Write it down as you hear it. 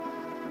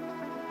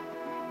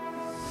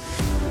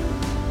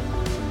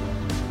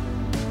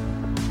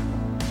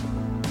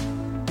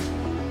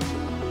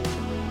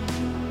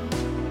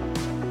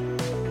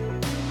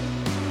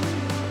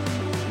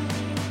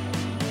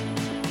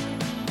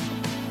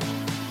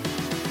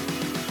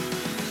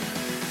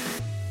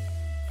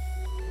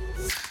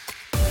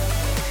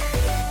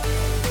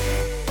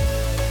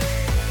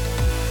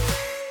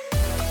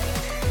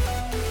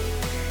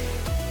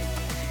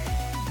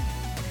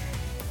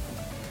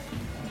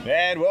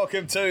And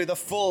welcome to the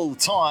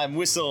full-time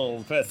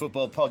Whistle Perth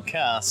Football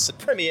Podcast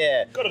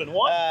premiere. Got it in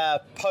one.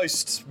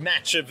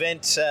 Post-match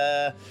event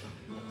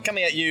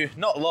coming at you,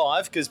 not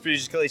live, because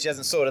producer Kelechi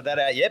hasn't sorted that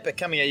out yet, but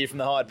coming at you from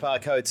the Hyde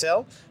Park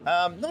Hotel.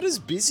 Not as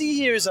busy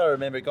here as I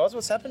remember, guys.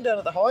 What's happened down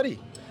at the Heidi?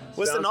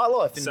 What's the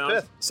nightlife in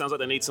Perth? Sounds like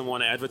they need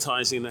someone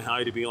advertising the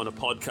Heidi to be on a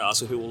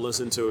podcast who will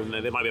listen to it, and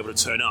they might be able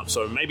to turn up.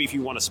 So maybe if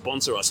you want to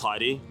sponsor us,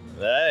 Heidi.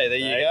 Hey, there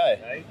you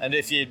go. Hey. And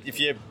if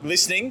you're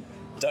listening,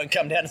 don't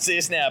come down and see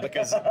us now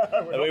because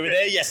we were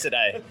there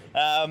yesterday.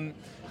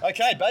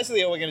 Okay,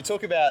 basically all we're going to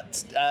talk about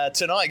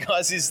tonight,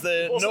 guys, is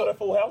the... We've also got a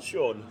full house,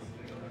 Sean.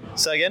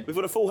 Say again? We've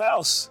got a full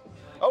house.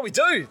 Oh, we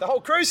do. The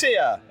whole crew's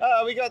here.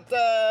 We got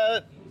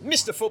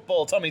Mr.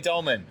 Football, Tommy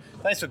Dolman.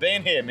 Thanks for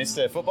being here,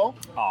 Mr. Football.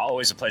 Oh,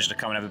 always a pleasure to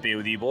come and have a beer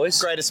with you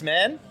boys. Greatest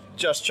man,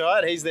 Josh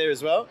Chide. He's there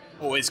as well.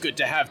 Always good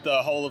to have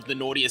the whole of the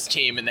naughtiest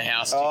team in the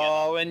house together.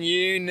 Oh, and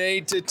you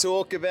need to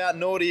talk about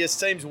naughtiest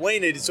teams. We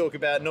need to talk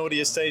about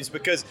naughtiest teams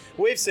because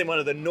we've seen one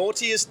of the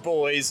naughtiest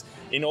boys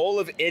in all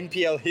of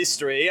NPL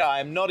history. I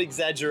am not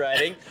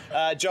exaggerating.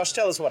 Josh,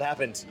 tell us what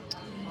happened.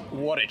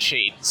 What a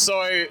cheat.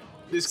 So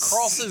this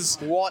crosses...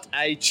 What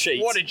a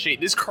cheat. What a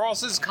cheat. This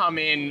cross has come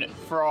in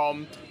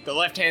from the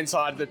left-hand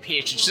side of the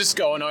pitch. It's just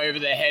going over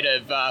the head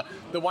of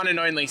the one and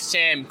only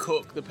Sam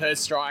Cooke, the Perth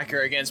striker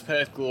against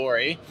Perth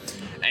Glory.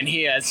 And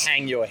he has...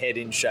 Hang your head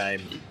in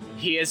shame.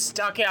 He has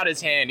stuck out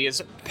his hand. He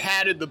has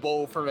patted the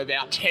ball from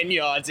about 10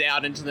 yards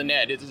out into the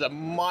net. It is a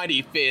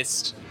mighty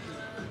fist.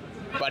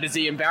 But is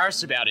he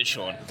embarrassed about it,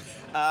 Sean?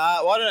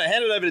 Well, I don't know.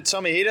 Hand it over to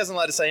Tommy. He doesn't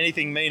like to say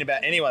anything mean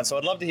about anyone, so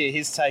I'd love to hear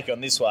his take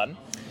on this one.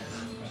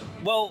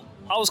 Well,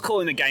 I was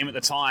calling the game at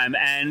the time,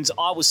 and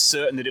I was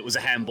certain that it was a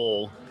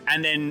handball.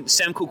 And then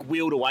Sam Cooke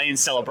wheeled away in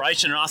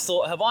celebration, and I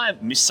thought, have I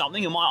missed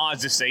something? Have my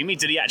eyes deceived me?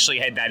 Did he actually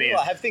head that in?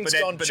 Well, have things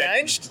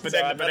changed?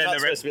 I'm not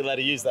supposed to be allowed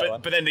to use that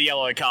one. But then the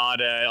yellow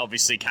card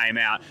obviously came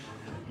out.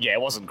 Yeah,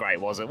 it wasn't great,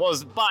 was it?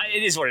 But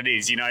it is what it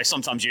is, you know.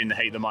 Sometimes you're in the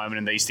heat of the moment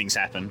and these things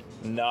happen.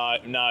 No,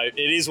 it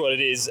is what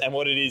it is, and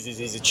what it is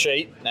he's a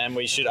cheat, and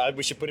we should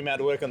put him out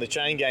to work on the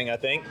chain gang, I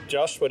think.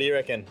 Josh, what do you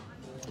reckon?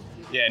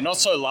 Yeah, not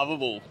so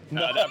lovable,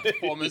 that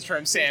performance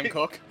from Sam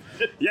Cooke.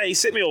 Yeah, he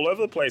set me all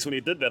over the place when he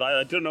did that.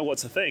 I didn't know what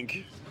to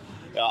think.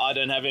 I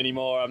don't have any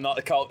more. I'm not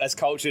as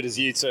cultured as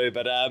you two,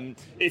 but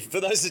if for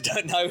those that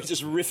don't know, we're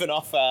just riffing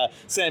off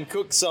Sam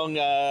Cooke's song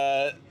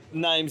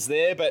names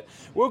there, but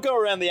we'll go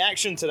around the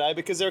action today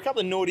because there are a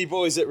couple of naughty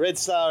boys at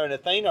RedStar and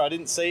Athena. I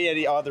didn't see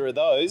either of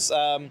those.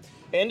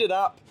 Ended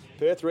up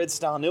Perth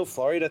RedStar 0,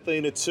 Florida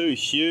Athena 2.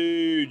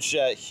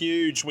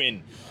 Huge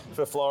win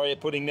for Florida,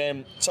 putting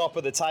them top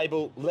of the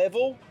table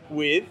level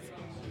with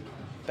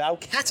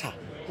Balcatta.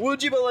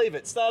 Would you believe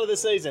it? Start of the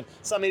season.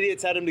 Some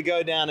idiots had them to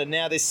go down, and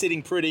now they're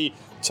sitting pretty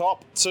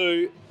top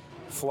to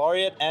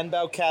Floriat and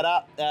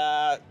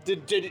Balcatta.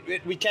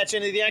 Did we catch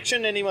any of the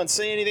action? Anyone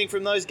see anything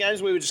from those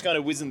games? We were just kind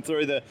of whizzing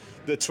through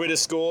the Twitter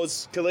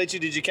scores. Kelechi,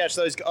 did you catch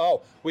those?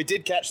 Oh, we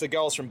did catch the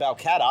goals from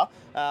Balcatta.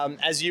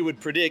 As you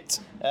would predict,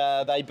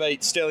 they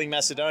beat Sterling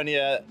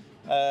Macedonia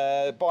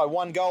by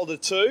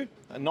 1-2.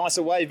 A nice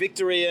away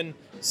victory, and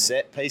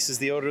set pieces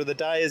the order of the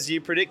day, as you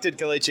predicted,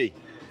 Kelechi.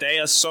 They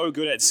are so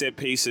good at set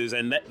pieces,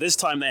 and this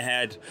time they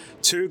had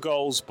 2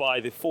 goals by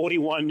the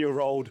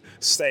 41-year-old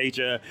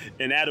stager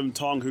in Adam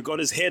Tong, who got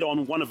his head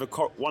on one of the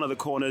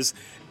corners,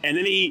 and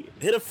then he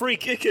hit a free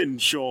kick in,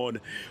 Sean.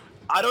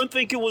 I don't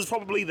think it was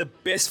probably the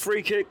best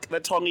free kick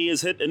that Tongi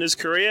has hit in his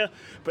career,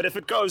 but if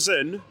it goes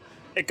in,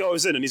 it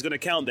goes in, and he's going to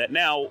count that.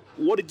 Now,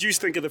 what did you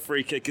think of the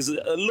free kick? Because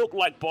it looked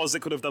like Boz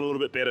could have done a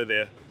little bit better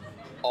there.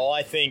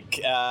 I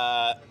think,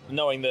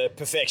 knowing the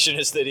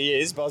perfectionist that he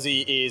is,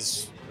 Bozzy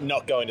is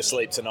not going to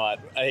sleep tonight.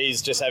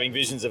 He's just having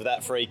visions of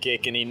that free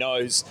kick, and he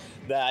knows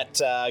that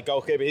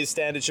goalkeeper his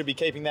standard should be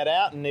keeping that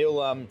out, and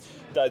he'll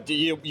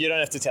you don't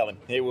have to tell him.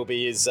 He will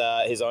be his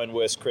own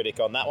worst critic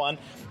on that one.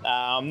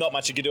 Not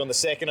much you could do on the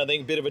second. I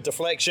think a bit of a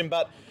deflection,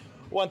 but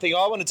one thing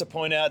I wanted to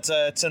point out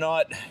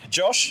tonight,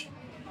 Josh,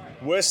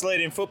 worst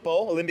lead in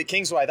football, Olympic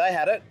Kingsway, they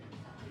had it.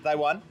 They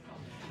won.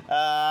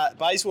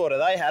 Bayswater,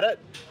 they had it.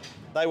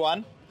 They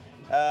won.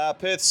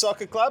 Perth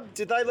Soccer Club,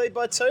 did they lead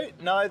by 2?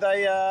 No,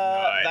 they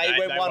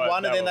went 1-1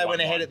 and then they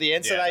went ahead at the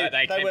end, so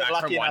they weren't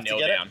lucky enough to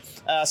get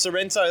it.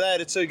 Sorrento, they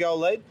had a 2-goal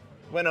lead,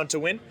 went on to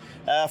win.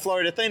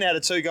 Florida Athena had a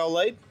 2-goal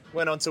lead,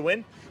 went on to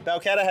win.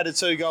 Balcatta had a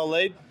 2-goal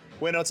lead,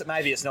 went on to...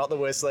 Maybe it's not the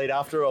worst lead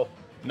after all.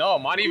 No,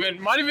 might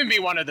even be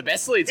one of the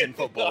best leads in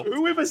football.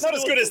 Whoever said not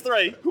as good as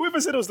 3.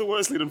 Whoever said it was the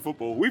worst lead in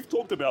football? We've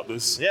talked about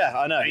this. Yeah,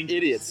 I know.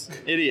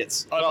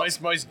 Idiots. Oh,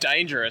 most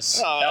dangerous.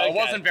 Oh,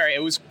 okay.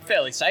 It was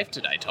fairly safe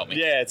today, Tommy.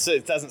 Yeah,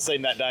 it doesn't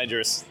seem that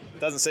dangerous.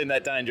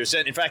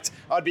 In fact,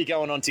 I'd be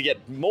going on to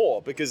get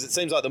more because it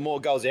seems like the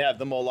more goals you have,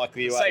 the more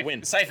likely you are to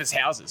win. Safe as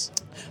houses.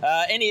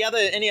 Any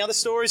other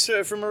stories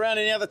from around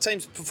any other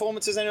team's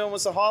performances anyone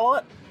wants to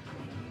highlight?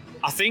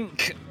 I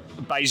think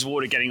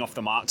Bayswater getting off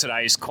the mark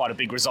today is quite a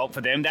big result for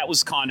them. That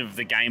was kind of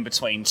the game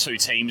between two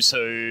teams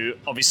who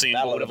obviously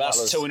would have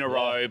lost 2 in a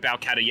row.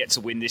 Balcatta yet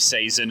to win this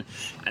season.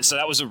 And so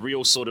that was a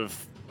real sort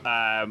of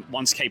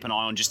one to keep an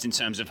eye on just in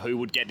terms of who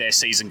would get their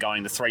season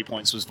going. The 3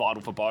 points was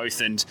vital for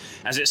both, and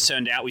as it's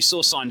turned out, we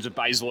saw signs of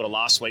Bayswater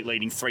last week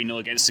leading 3-0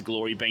 against the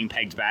Glory, being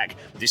pegged back.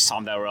 This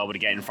time they were able to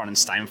get in front and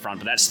stay in front,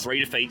 but that's 3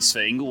 defeats for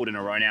Inglewood in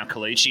a row now,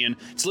 Kelechi, and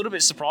it's a little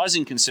bit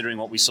surprising considering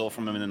what we saw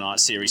from them in the night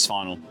series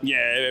final. Yeah,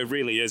 it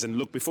really is. And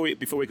look, before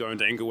we go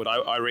into Inglewood,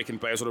 I reckon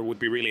Bayswater would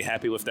be really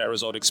happy with that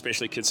result,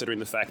 especially considering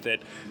the fact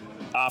that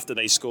after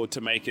they scored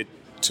to make it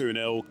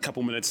 2-0. A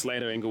couple minutes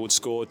later, Inglewood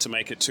scored to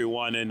make it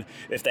 2-1. And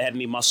if they had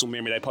any muscle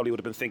memory, they probably would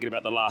have been thinking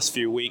about the last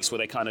few weeks where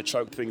they kind of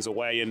choked things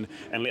away and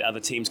let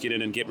other teams get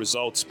in and get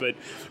results. But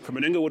from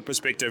an Inglewood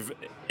perspective,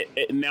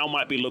 it now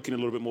might be looking a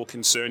little bit more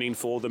concerning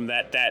for them.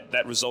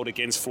 That result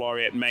against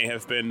Floreat may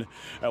have been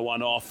a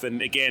one-off.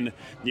 And again,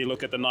 you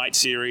look at the night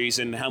series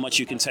and how much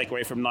you can take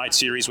away from night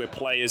series where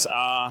players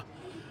are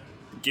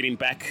getting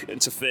back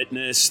into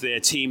fitness, their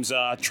teams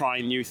are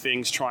trying new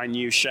things, trying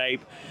new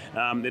shape.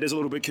 It is a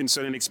little bit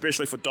concerning,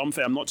 especially for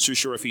Domfe. I'm not too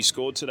sure if he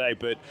scored today,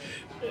 but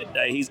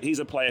he's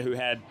a player who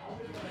had...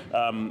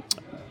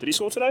 did he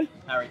score today?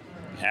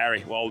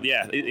 Harry. Well,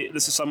 yeah,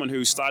 this is someone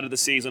who started the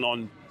season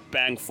on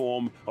bang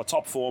form or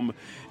top form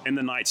in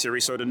the night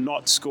series, so to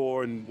not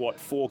score in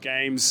 4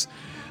 games,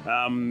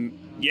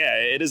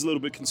 it is a little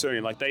bit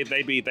concerning. Like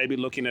they'd be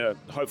looking to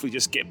hopefully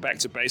just get back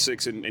to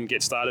basics and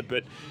get started.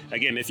 But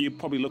again, if you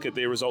probably look at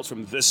their results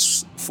from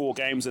this 4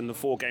 games and the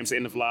 4 games at the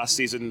end of last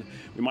season,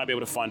 we might be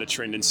able to find a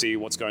trend and see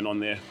what's going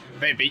on there.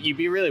 But you'd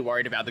be really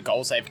worried about the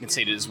goals they've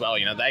conceded as well.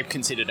 You know, they've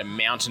conceded a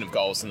mountain of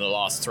goals in the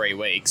last 3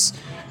 weeks,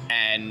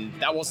 and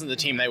that wasn't the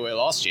team they were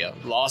last year.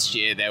 Last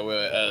year they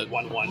were a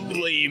 1-1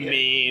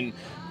 mean,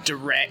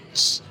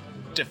 direct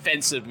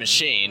defensive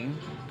machine.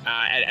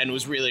 And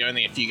was really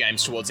only a few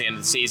games towards the end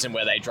of the season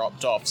where they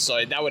dropped off.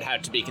 So that would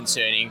have to be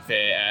concerning for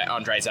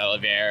Andres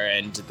Oliveira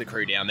and the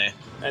crew down there.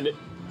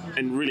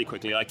 And really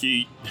quickly,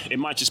 it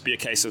might just be a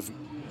case of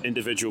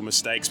individual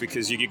mistakes,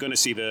 because you're going to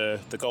see the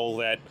goal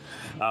that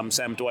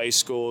Sam Dway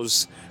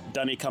scores.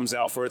 Dunny comes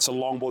out for it. It's a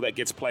long ball that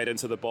gets played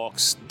into the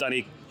box.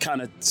 Dunny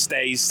kind of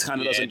stays,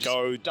 doesn't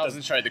go.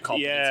 Doesn't show the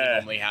confidence he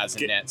normally has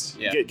in nets.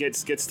 Yeah.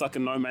 Gets stuck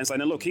in no man's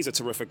lane. And look, he's a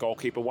terrific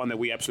goalkeeper, one that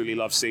we absolutely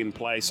love seeing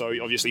play. So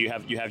obviously you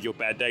have your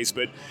bad days,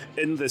 but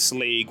in this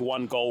league,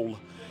 one goal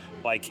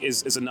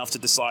is enough to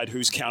decide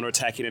who's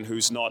counter-attacking and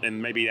who's not,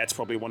 and maybe that's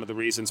probably one of the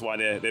reasons why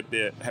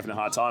they're having a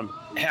hard time.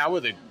 How were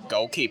the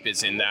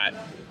goalkeepers in that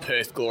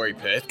Perth Glory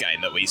Perth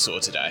game that we saw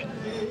today?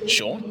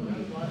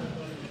 Sean?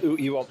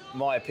 You want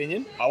my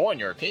opinion? I want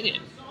your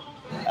opinion.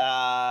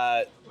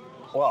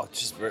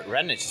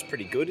 Radnich is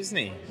pretty good, isn't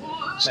he?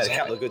 Made a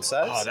couple of good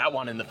saves. Oh, that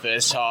one in the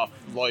first half,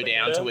 low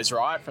down to his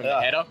right from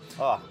the header.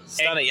 Oh,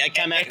 stunning. It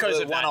came out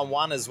with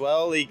one-on-one as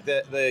well,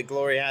 the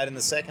Glory had in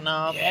the second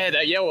half. Yeah,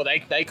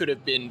 they could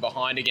have been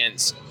behind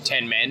against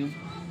 10 men.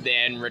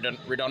 Then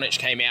Radonic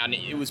came out, and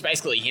it was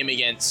basically him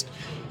against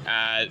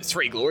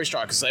 3 Glory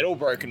strikers. They'd all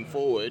broken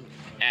forward,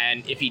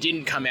 and if he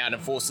didn't come out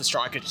and force the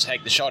striker to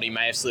take the shot, he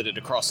may have slid it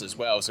across as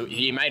well. So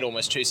he made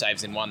almost 2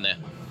 saves in one there.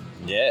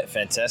 Yeah,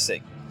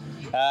 fantastic.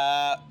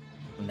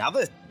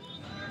 Another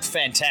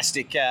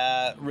fantastic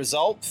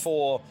result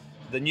for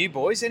the new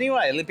boys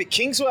anyway. Olympic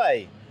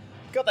Kingsway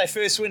got their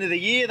first win of the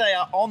year. They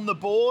are on the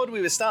board.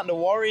 We were starting to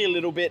worry a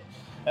little bit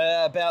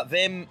about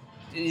them,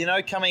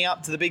 coming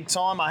up to the big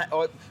time.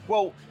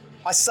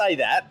 I say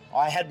that.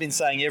 I had been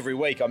saying every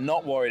week I'm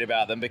not worried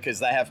about them because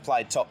they have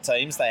played top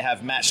teams. They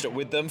have matched it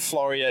with them.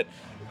 Floreat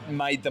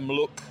made them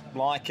look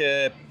like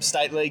a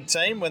state league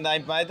team when they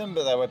made them,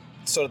 but they were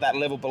sort of that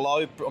level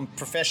below on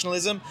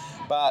professionalism.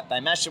 But they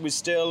matched it with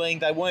Stirling.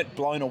 They weren't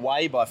blown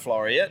away by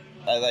Floreat.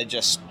 They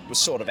just were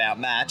sort of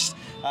outmatched.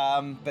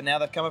 But now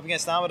they've come up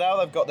against Armidale.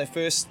 They've got their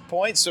first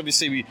points.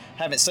 Obviously, we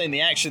haven't seen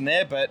the action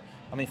there, but,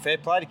 fair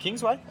play to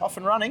Kingsway. Off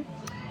and running.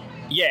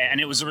 Yeah,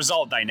 and it was a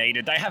result they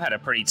needed. They have had a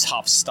pretty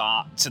tough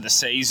start to the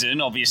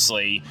season,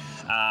 obviously,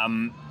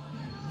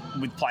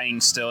 with playing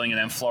Stirling and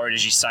then Floreat,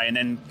 as you say, and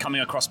then coming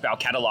across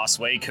Balcatta last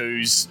week,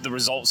 whose the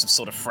results have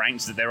sort of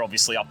franked that they're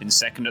obviously up in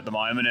second at the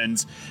moment,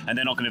 and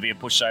they're not going to be a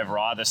pushover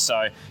either.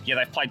 So, yeah,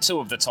 they've played 2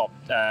 of the top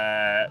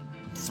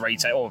 3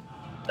 or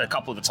a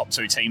couple of the top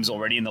 2 teams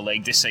already in the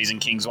league this season,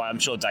 Kingsway. I'm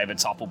sure David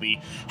Tupp will be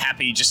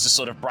happy just to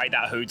sort of break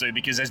that hoodoo,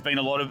 because there's been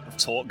a lot of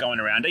talk going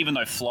around. Even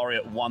though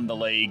Floreat won the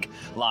league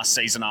last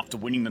season after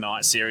winning the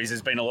night series,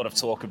 there's been a lot of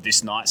talk of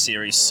this night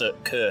series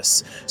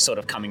curse sort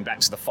of coming back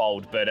to the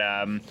fold. But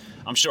I'm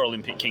sure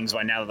Olympic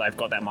Kingsway, now that they've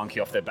got that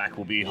monkey off their back,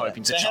 will be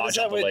hoping to charge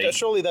up the league.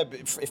 Surely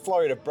if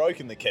Floreat have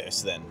broken the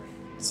curse then,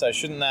 so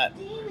shouldn't that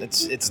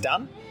it's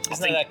done?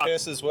 Isn't that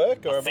curses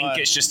work? Or I think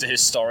it's just a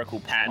historical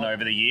pattern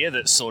over the year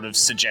that sort of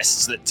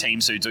suggests that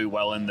teams who do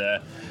well in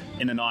the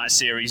in the night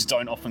series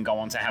don't often go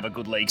on to have a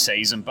good league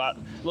season. But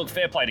look,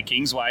 fair play to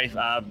Kingsway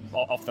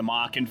off the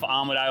mark. And for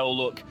Armidale,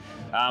 look,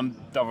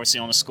 they're obviously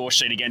on the score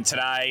sheet again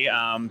today.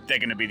 They're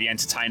going to be the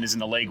entertainers in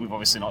the league. We've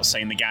obviously not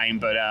seen the game,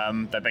 but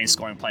they've been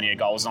scoring plenty of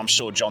goals, and I'm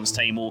sure John's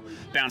team will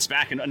bounce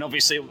back. And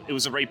obviously, it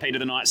was a repeat of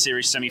the night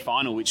series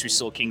semi-final, which we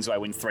saw Kingsway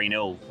win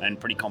 3-0 and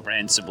pretty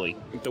comprehensively.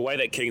 The way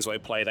that Kingsway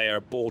play, they are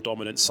a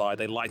ball-dominant side.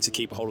 They like to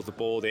keep hold of the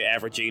ball. They're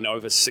averaging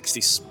over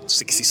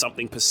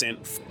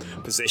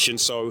 60-something% possession.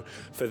 So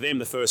for them,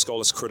 the first goal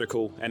is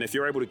critical. And if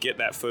you're able to get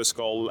that first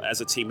goal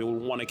as a team, you will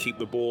want to keep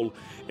the ball.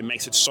 It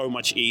makes it so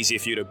much easier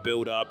for you to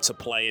build up, to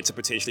play, and to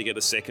potentially get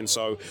the second.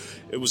 So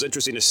it was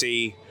interesting to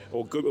see,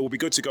 or good, it will be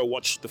good to go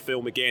watch the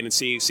film again and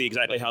see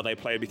exactly how they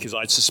played, because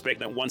I suspect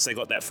that once they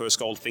got that first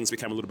goal, things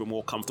became a little bit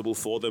more comfortable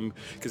for them,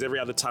 because every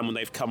other time when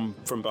they've come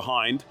from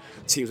behind,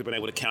 teams have been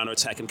able to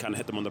counter-attack and kind of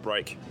hit them on the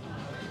break.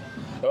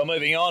 Well,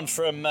 moving on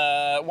from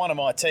one of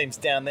my teams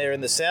down there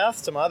in the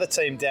south to my other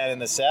team down in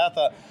the south,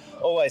 I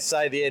always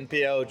say the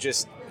NPL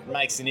just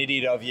makes an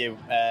idiot of you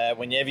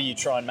whenever you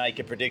try and make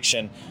a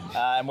prediction.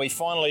 And we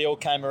finally all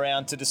came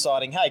around to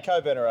deciding, hey,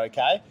 Coburn are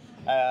okay.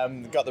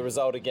 Got the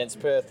result against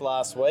Perth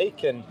last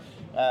week, and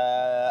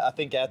I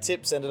think our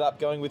tips ended up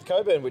going with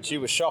Coburn, which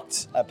you were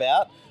shocked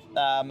about.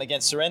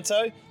 Against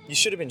Sorrento, you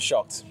should have been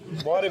shocked.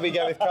 Why did we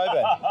go with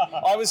Coburn?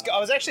 I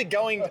was actually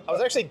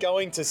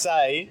going to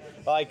say,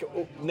 like,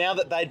 now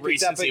that they'd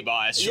picked up Recency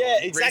bias. Sean. Yeah,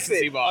 exactly.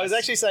 Recency bias. I was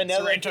actually saying now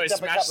Sorrento that they picked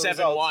up a smashed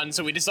couple of 7-1,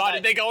 so we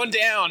decided they're going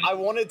down. I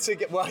wanted to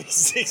get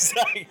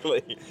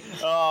exactly.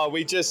 Oh,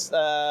 we just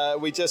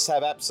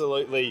have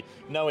absolutely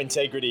no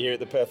integrity here at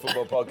the Perth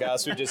Football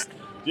Podcast. We just.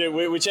 Yeah,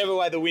 whichever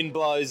way the wind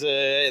blows,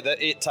 that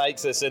it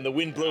takes us, and the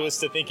wind blew us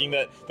to thinking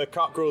that the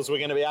cockerels were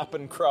going to be up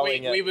and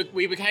crowing.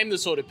 We became the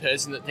sort of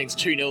person that thinks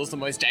 2-0 is the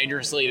most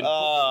dangerous lead.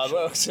 Oh,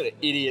 well, sort of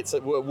idiots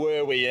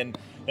were we? And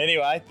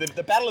anyway,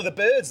 the Battle of the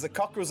Birds, the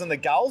cockerels and the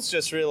gulls,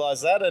 just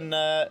realised that, and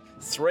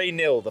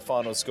 3-0 the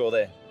final score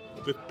there.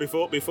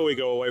 Before we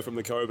go away from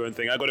the Coburn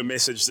thing, I got a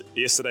message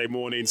yesterday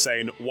morning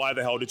saying, why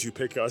the hell did you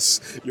pick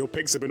us? Your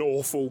picks have been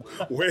awful.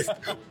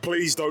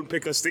 Please don't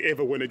pick us to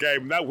ever win a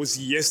game. That was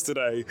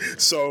yesterday.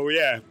 So,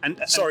 yeah.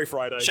 Sorry,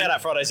 Friday. Shout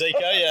out Friday,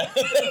 Zico, yeah.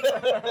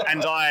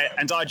 And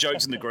I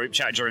joked in the group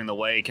chat during the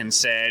week and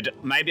said,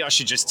 maybe I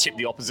should just tip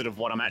the opposite of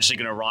what I'm actually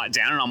going to write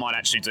down, and I might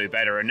actually do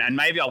better. And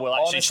maybe I will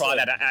actually try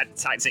that at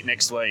Tactic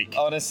next week.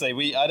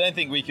 Honestly, I don't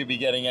think we could be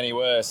getting any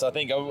worse. I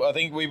think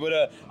we would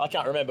have... I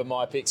can't remember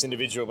my picks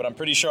individual, but I'm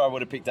pretty sure I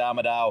would have picked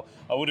Armidale.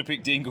 I would have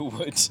picked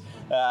Inglewood.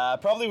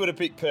 Probably would have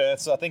picked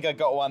Perth, so I think I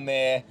got one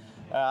there.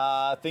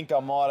 I think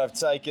I might have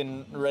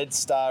taken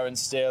RedStar and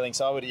Sterling.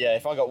 So I would,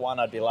 if I got one,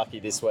 I'd be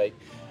lucky this week.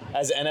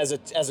 As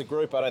a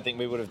group, I don't think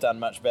we would have done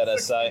much better.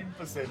 16%.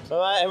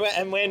 So,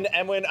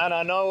 and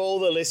I know all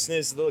the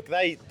listeners. Look,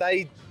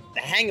 they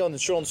hang on to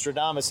Sean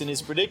Stradamus in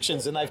his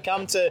predictions, and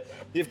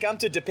you've come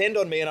to depend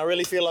on me, and I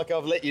really feel like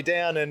I've let you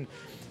down. And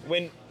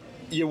when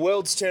your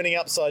world's turning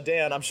upside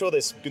down, I'm sure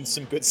there's been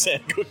some good Sam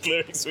Cooke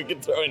lyrics we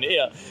could throw in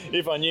here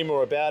if I knew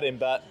more about him.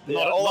 But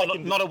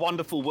not a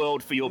wonderful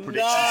world for your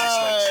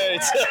predictions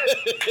this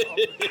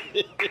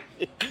week.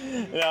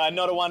 No,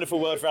 not a wonderful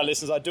world for our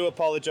listeners. I do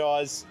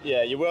apologise.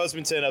 Yeah, your world's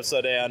been turned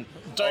upside down.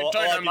 Don't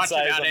know much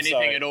about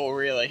anything at all,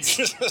 really.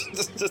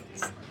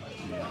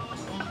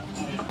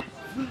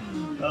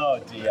 Oh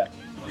dear.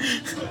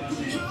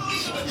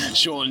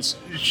 Sean's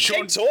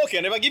keep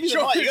talking. If I give you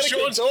the mic, you got to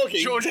keep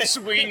talking. Sean's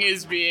swinging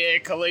his beer.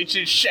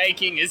 Kelechi's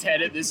shaking his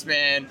head at this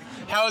man.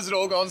 How has it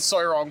all gone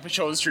so wrong for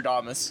Sean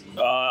Stradamus?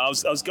 I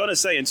was going to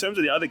say, in terms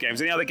of the other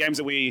games, any other games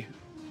that we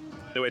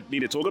need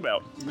to talk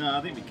about? No,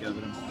 I think we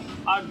covered them.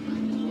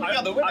 I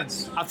got the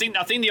winners. I think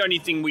the only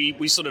thing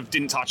we sort of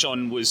didn't touch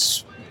on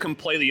was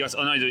completely. I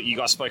know that you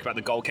guys spoke about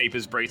the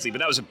goalkeepers briefly, but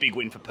that was a big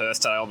win for Perth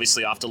today,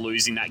 obviously, after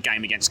losing that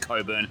game against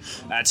Coburn,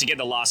 to get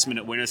the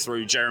last-minute winner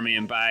through Jeremy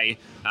and Bay.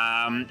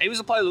 He was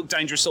a player who looked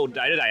dangerous all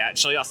day today,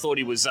 actually. I thought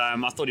he was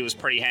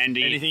pretty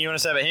handy. Anything you want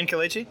to say about him,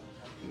 Kelechi?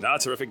 No,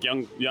 terrific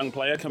young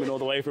player coming all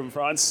the way from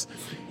France.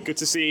 Good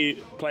to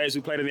see players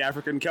who played in the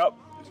African Cup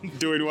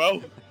doing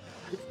well.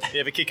 You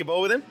ever kick a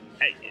ball with him?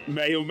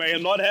 May or may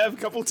not have a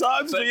couple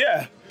times, but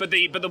yeah. But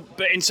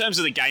in terms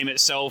of the game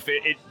itself,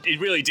 it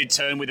really did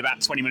turn with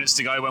about 20 minutes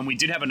to go when we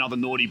did have another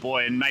naughty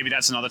boy, and maybe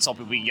that's another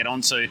topic we can get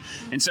onto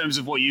in terms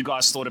of what you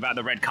guys thought about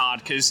the red card,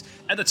 because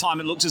at the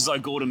time it looked as though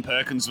Gordon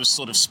Perkins was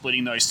sort of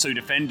splitting those two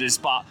defenders,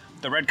 but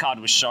the red card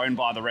was shown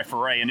by the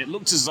referee, and it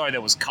looked as though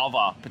there was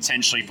cover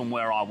potentially from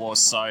where I was.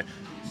 So I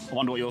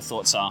wonder what your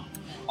thoughts are.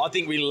 I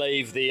think we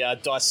leave the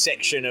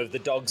dissection of the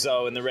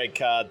DOGSO and the red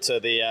card to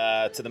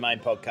the main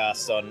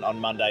podcast on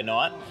Monday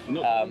night.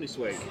 Not this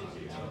week.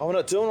 Oh, we're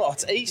not doing it. Oh,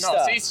 it's Easter.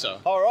 No, it's Easter.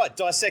 All right,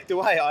 dissect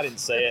away. I didn't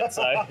see it,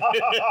 so.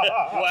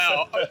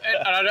 Well,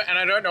 and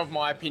I don't know if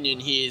my opinion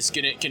here is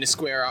gonna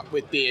square up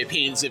with the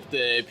opinions of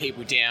the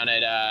people down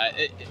at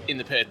in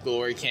the Perth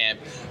Glory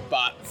camp.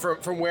 But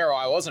from where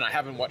I was, and I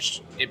haven't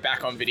watched it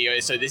back on video,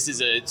 so this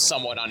is a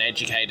somewhat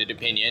uneducated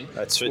opinion.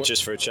 That's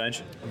just for a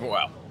change.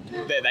 Well,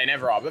 They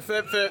never are. But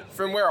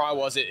from where I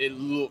was, it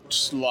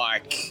looked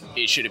like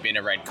it should have been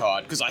a red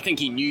card because I think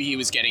he knew he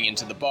was getting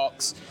into the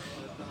box.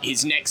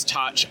 His next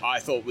touch, I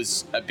thought,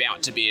 was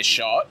about to be a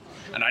shot.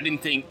 And I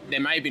didn't think there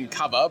may have been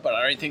cover, but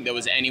I don't think there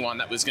was anyone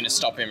that was going to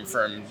stop him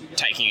from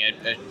taking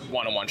a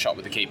one-on-one shot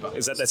with the keeper.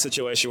 Is that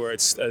situation where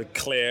it's a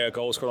clear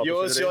goal scoring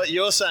opportunity?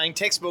 You're saying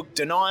textbook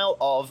denial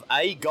of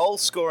a goal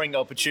scoring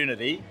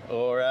opportunity,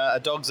 or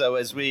a DOGSO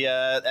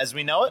as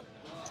we know it?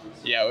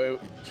 Yeah,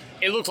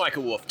 it looked like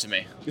a wolf to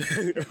me.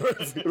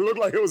 It looked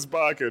like it was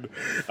barking.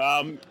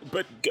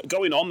 But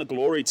going on the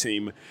Glory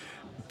team,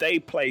 they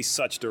play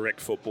such direct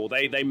football.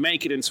 They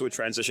make it into a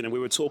transition. And we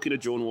were talking to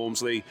John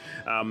Walmsley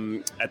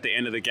at the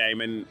end of the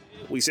game, and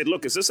we said,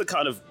 look, is this the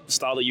kind of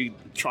style that you're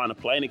trying to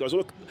play? And he goes,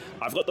 look,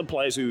 I've got the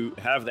players who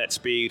have that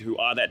speed, who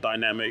are that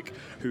dynamic,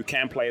 who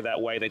can play that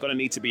way. They're going to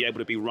need to be able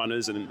to be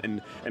runners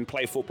and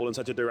play football in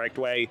such a direct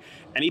way.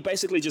 And he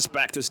basically just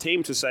backed his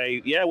team to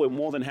say, yeah, we're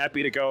more than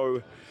happy to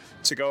go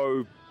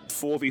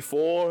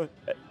 4v4,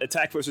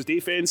 attack versus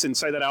defense, and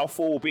say that our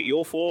 4 will beat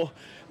your 4.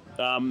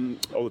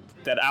 Or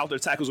that our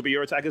attackers will be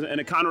your attackers. And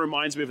it kind of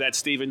reminds me of that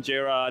Steven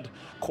Gerrard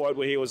quote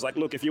where he was like,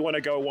 look, if you want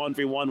to go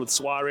 1v1 with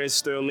Suarez,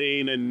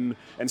 Sterling and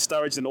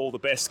Sturridge, then all the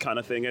best kind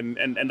of thing. And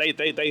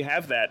they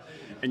have that.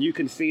 And you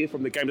can see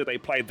from the game that they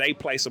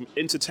play some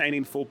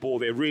entertaining football.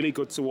 They're really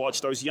good to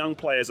watch. Those young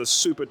players are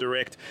super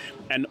direct,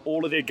 and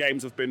all of their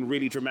games have been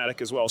really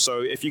dramatic as well.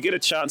 So if you get a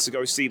chance to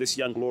go see this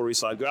young Glory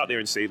side, go out there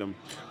and see them.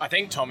 I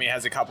think Tommy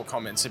has a couple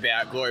comments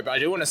about Glory, but I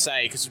do want to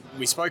say, because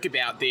we spoke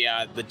about the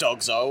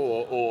DOGSO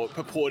or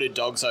purported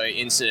DOGSO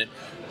incident,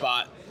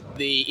 but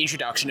the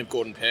introduction of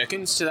Gordon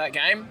Perkins to that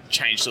game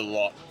changed a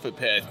lot for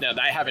Perth. Now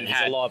they haven't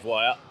had a live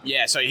wire.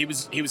 Yeah, so he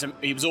was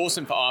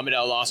awesome for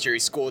Armidale last year. He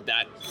scored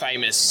that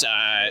famous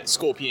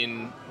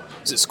scorpion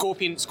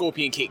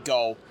kick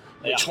goal,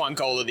 which won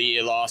goal of the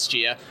year last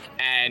year.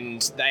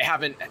 And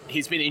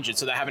he's been injured,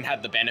 so they haven't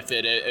had the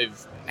benefit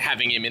of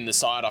having him in the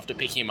side after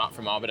picking him up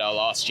from Armidale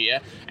last year.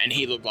 And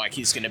he looked like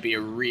he's going to be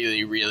a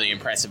really, really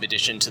impressive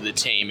addition to the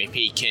team if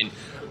he can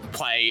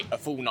play a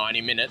full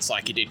 90 minutes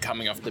like he did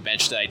coming off the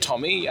bench today.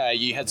 Tommy,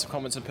 you had some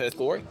comments on Perth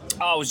Glory?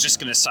 I was just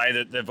going to say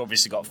that they've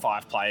obviously got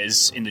 5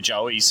 players in the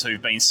Joeys who've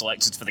been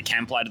selected for the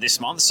camp later this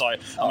month. So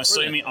I'm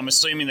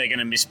assuming they're going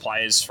to miss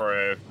players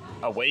for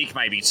a week,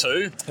 maybe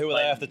 2. Who are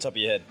they off the top of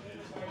your head?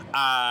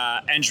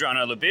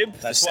 Andriano Labib,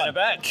 the centre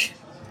back.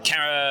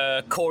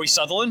 Corey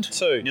Sutherland.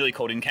 2. Nearly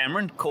called in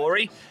Cameron.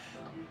 Corey.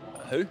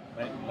 Who?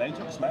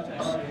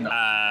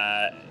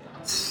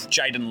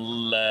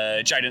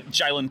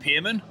 Jalen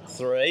Pearman.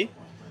 3.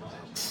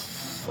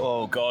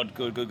 Oh, God.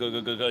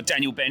 Good.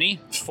 Daniel Benny.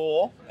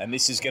 4. And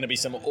this is going to be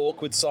some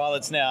awkward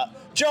silence now.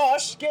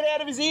 Josh, get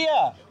out of his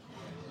ear.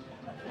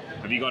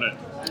 Have you got it?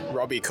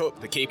 Robbie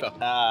Cook, the keeper.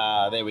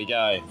 There we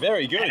go.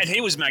 Very good. And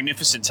he was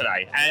magnificent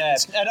today.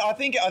 And I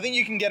think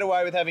you can get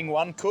away with having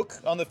one Cook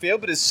on the field,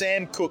 but as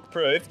Sam Cooke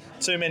proved,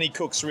 too many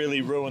Cooks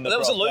really ruin the there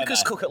was a prop,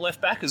 Lucas Cook at left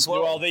back as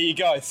well. Well, there you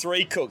go.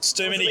 3 Cooks.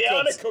 Too many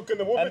Cooks. Cook and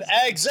the woman.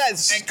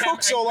 Exactly.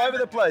 Cooks all over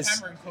the place.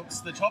 Cameron Cook's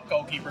the top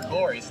goalkeeper at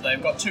Glory, so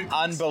they've got 2 Cooks.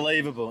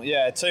 Unbelievable.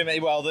 Yeah, too many.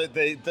 Well,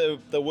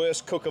 the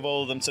worst Cook of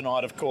all of them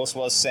tonight, of course,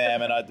 was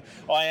Sam, and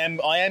I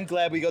am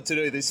glad we got to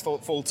do this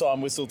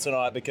full-time whistle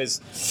tonight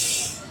because.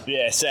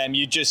 Yeah, Sam,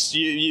 you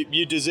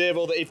deserve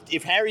all the.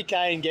 If Harry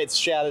Kane gets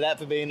shouted at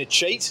for being a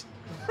cheat,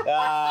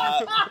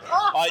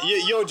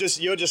 you're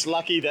just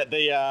lucky that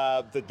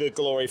the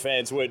Glory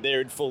fans weren't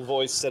there in full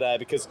voice today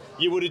because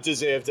you would have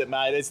deserved it,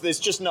 mate. There's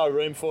just no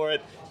room for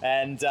it,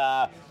 and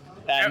this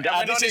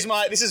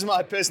is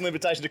my personal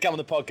invitation to come on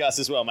the podcast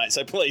as well, mate.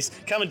 So please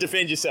come and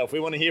defend yourself. We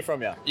want to hear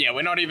from you. Yeah,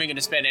 we're not even going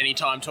to spend any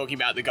time talking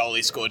about the goal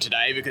he scored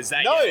today because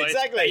that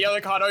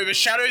yellow card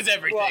overshadows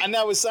everything. Well, and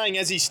I was saying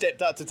as he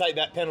stepped up to take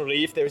that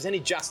penalty, if there is any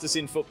justice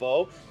in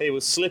football, he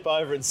will slip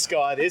over and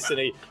sky this, and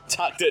he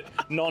tucked it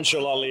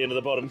nonchalantly into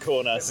the bottom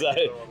corner. So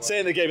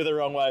seeing the keeper the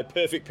wrong way,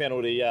 perfect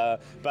penalty.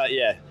 But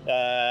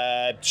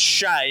yeah,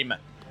 shame.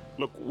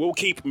 Look, we'll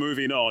keep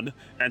moving on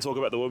and talk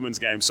about the women's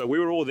game. So we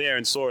were all there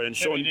and saw it. And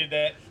Sean, did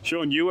that.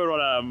 Sean, you were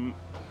on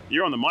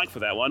the mic for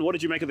that one. What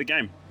did you make of the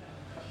game?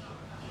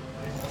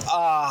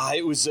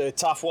 It was a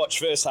tough watch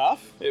first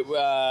half.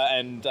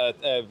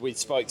 We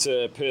spoke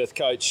to Perth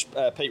coach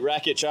Pete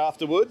Rakic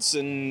afterwards,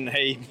 and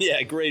he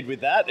agreed with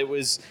that.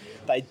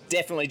 They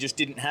definitely just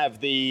didn't have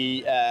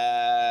the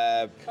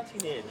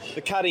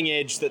cutting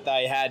edge that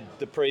they had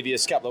the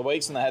previous couple of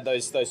weeks, and they had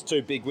those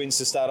 2 big wins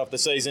to start off the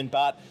season.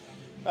 But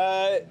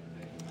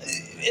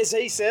as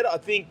he said, I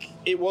think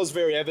it was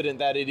very evident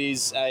that it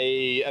is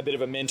a bit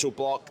of a mental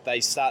block. They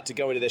start to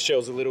go into their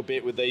shells a little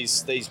bit with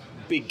these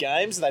big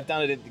games. They've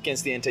done it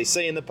against the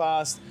NTC in the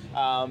past,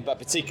 but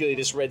particularly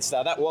this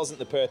RedStar. That wasn't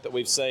the Perth that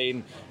we've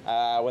seen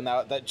when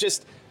they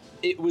just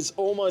it was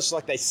almost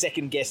like they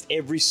second-guessed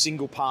every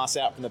single pass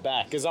out from the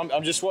back. Because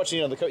I'm just watching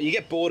it on the... You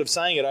get bored of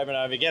saying it over and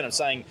over again. I'm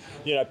saying,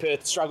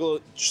 Perth struggle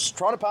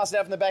trying to pass it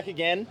out from the back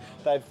again.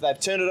 They've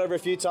turned it over a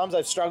few times.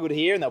 They've struggled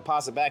here, and they'll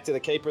pass it back to the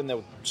keeper, and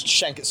they'll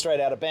shank it straight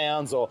out of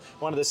bounds. Or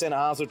one of the centre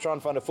halves will try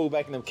and find a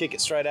fullback, and they'll kick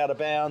it straight out of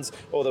bounds.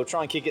 Or they'll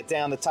try and kick it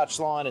down the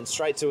touchline and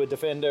straight to a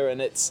defender.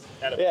 And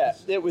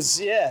it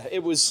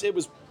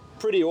was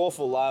pretty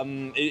awful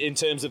in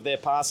terms of their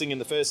passing in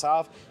the first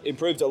half.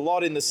 Improved a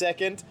lot in the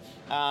second.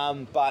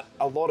 But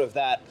a lot of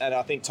that, and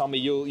I think, Tommy,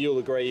 you'll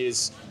agree,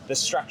 is the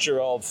structure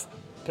of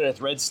Perth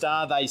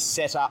RedStar. They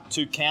set up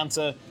to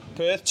counter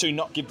Perth, to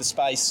not give the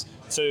space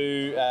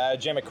to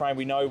Gemma Crane.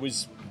 We know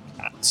was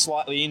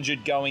slightly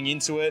injured going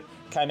into it,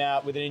 came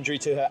out with an injury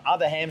to her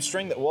other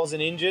hamstring that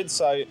wasn't injured,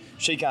 so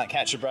she can't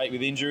catch a break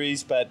with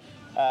injuries. But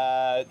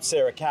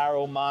Sarah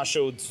Carroll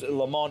marshalled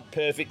Lamont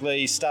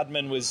perfectly.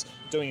 Studman was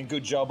doing a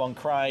good job on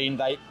Crane.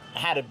 They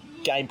had a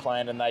game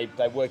plan and they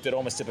worked it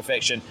almost to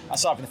perfection,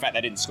 aside from the fact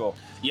they didn't score.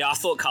 Yeah, I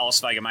thought Carlos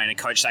Vega-Maina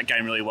coached that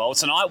game really well.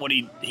 Tonight,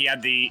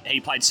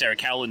 he played Sarah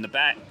Carroll in the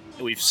back.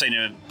 We've seen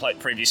her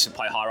previously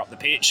play higher up the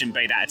pitch and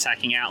be that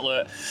attacking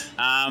outlet.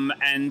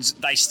 And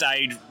they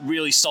stayed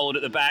really solid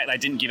at the back. They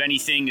didn't give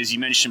anything, as you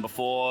mentioned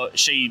before.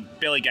 She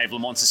barely gave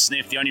Lamont a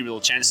sniff. The only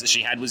real chance that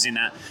she had was in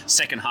that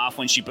second half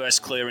when she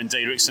burst clear and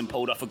Diedrichsen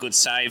pulled off a good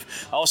save.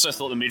 I also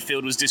thought the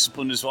midfield was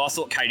disciplined as well. I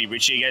thought Katie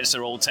Ritchie against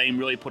her all-team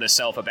really put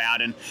herself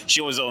about, and she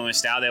was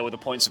almost out there with the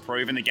points to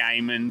prove in the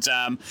game. And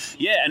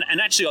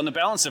and actually on the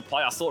balance of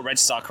play, I thought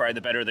RedStar created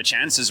the better of the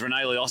chances.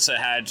 Renee Liotta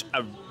had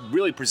a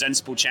really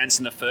presentable chance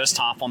in the first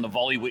half on the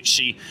volley, which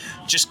she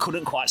just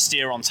couldn't quite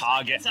steer on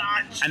target,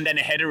 and then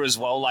a header as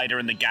well later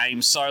in the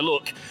game. So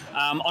look,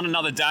 on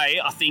another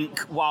day, I think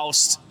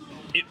whilst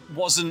it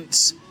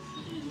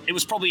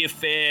was probably a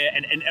fair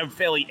and a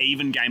fairly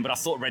even game, but I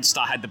thought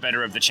RedStar had the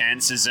better of the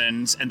chances,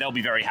 and they'll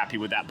be very happy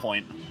with that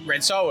point.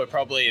 RedStar were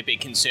probably a bit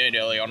concerned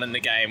early on in the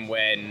game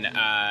when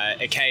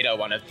Ikeda,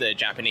 one of the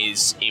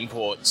Japanese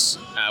imports,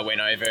 went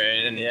over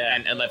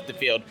and left the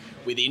field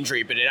with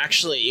injury, but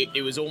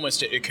it was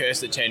almost a curse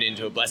that turned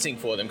into a blessing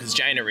for them, because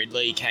Jaina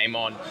Ridley came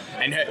on,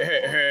 and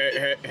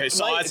her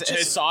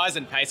size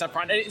and pace up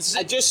front.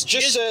 She's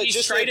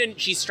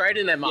straight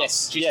in their mark.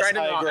 She's straight in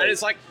their mark, and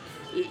it's like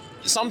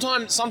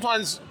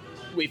sometimes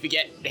we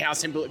forget how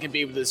simple it can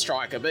be with a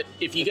striker. But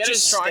if you get a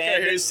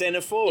striker who's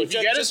centre forward, if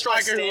you get a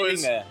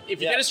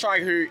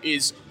striker who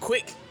is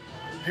quick,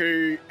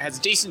 who has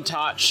a decent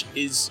touch,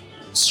 is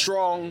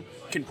strong,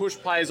 can push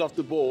players off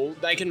the ball,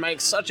 they can make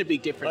such a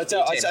big difference.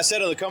 I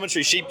said on the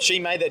commentary, she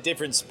made that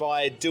difference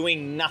by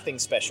doing nothing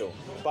special,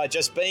 by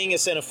just being a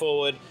centre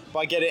forward,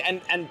 by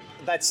getting and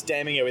that's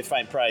damning her with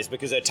faint praise,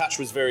 because her touch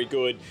was very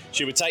good.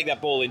 She would take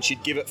that ball in,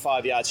 she'd give it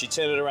 5 yards, she'd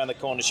turn it around the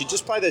corner, she'd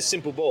just play those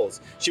simple balls.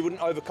 She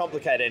wouldn't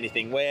overcomplicate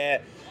anything.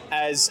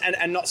 Whereas,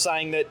 and not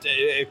saying that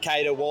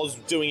Cater was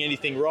doing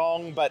anything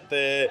wrong, but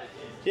the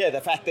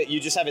fact that you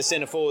just have a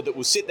centre forward that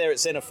will sit there at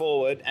centre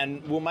forward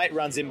and will make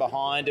runs in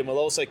behind and will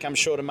also come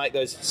short and make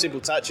those simple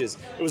touches.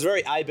 It was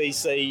very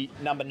ABC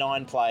number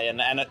 9 play,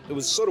 and it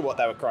was sort of what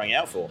they were crying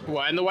out for.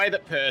 Well, and the way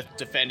that Perth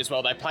defend as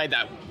well, they played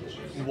that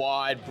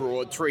wide,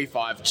 broad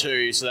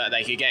 3-5-2 so that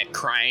they could get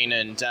Crane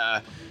and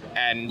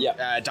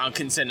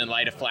Duncanson and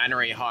later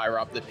Flannery higher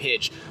up the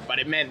pitch. But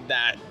it meant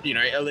that,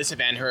 Alyssa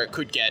Van Hurt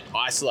could get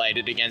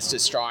isolated against a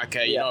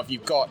striker. If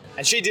you've got...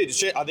 And she did.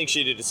 I think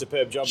she did a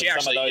superb job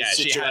in some of those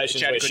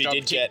situations where she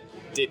did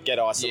get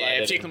isolated. Yeah,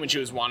 particularly when she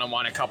was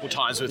one-on-one a couple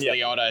times with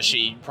Liotta.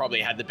 She probably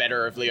had the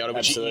better of Liotta,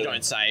 which you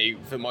don't say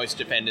for most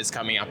defenders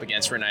coming up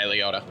against Renee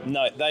Liotta.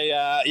 No,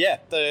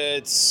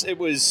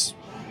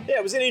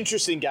 it was an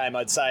interesting game,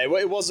 I'd say.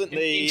 It wasn't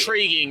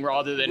intriguing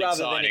rather than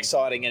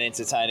exciting and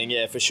entertaining,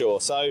 yeah, for sure.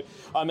 So,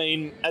 I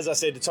mean, as I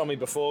said to Tommy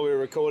before we were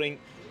recording,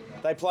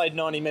 they played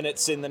 90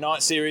 minutes in the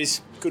night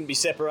series, couldn't be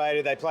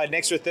separated. They played an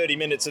extra 30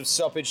 minutes of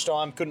stoppage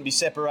time, couldn't be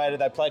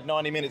separated. They played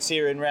 90 minutes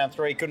here in round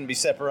 3, couldn't be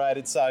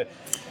separated. So,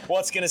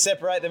 what's going to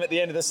separate them at the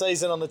end of the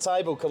season on the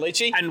table,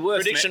 Kelechi? And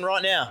prediction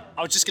right now.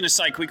 I was just going to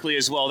say quickly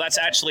as well, that's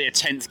actually a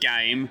 10th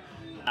game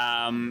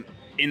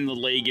in the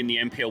league in the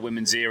NPL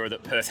women's era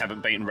that Perth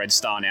haven't beaten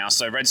RedStar now.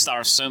 So RedStar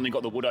have certainly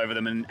got the wood over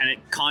them, and it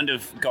kind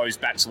of goes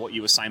back to what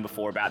you were saying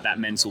before about that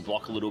mental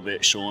block a little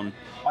bit, Sean.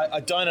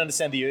 I don't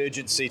understand the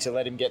urgency to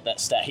let him get that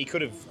stat. He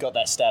could have got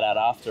that stat out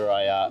after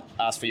I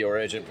asked for your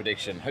urgent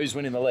prediction. Who's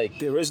winning the league?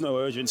 There is no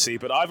urgency,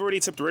 but I've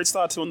already tipped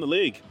RedStar to win the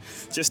league,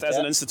 just as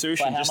an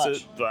institution. By how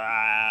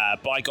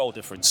much? By goal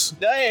difference.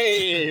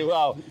 Hey,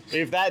 well,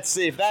 if that's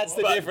the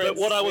difference,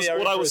 what I was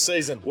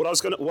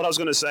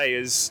going to say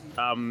is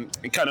kind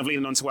of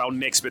leading on to our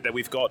next bit that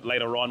we've got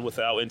later on with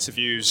our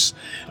interviews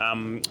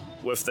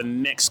with the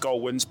Next Goal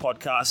Wins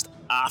podcast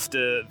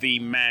after the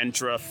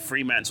Mandurah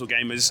Fremantle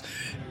game is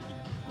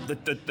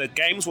the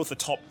games with the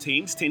top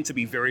teams tend to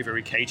be very,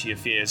 very cagey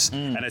affairs.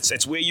 And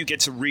it's where you get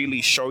to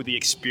really show the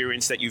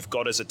experience that you've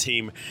got as a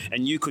team.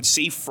 And you could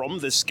see from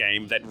this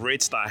game that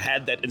RedStar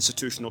had that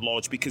institutional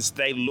knowledge because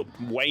they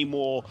looked way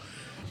more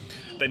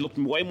they looked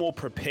way more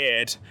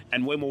prepared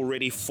and way more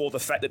ready for the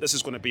fact that this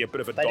is going to be a bit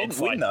of a dogfight. They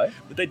didn't win, though.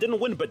 They didn't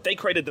win, but they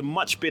created the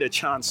much better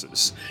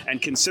chances.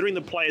 And considering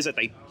the players that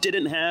they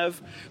didn't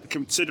have,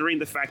 considering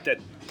the fact that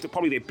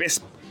probably their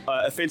best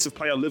offensive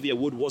player, Olivia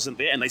Wood, wasn't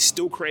there, and they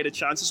still created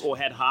chances or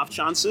had half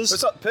chances. But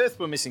it's like Perth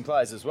were missing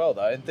players as well,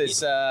 though.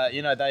 There's,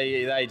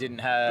 they didn't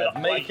have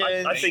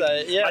Meekins.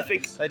 I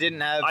think they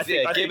didn't have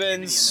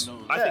Gibbons.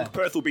 I think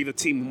Perth will be the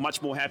team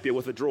much more happier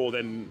with a draw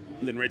than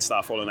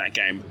RedStar following that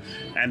game.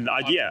 And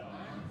I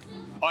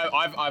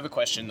have a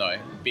question though,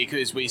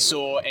 because we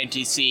saw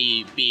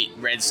NTC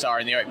beat RedStar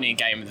in the opening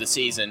game of the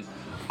season.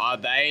 Are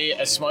they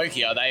a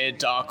smoky? Are they a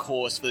dark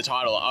horse for the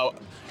title?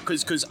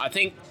 Because I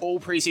think all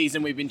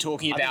preseason we've been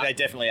talking about... I think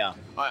they definitely are.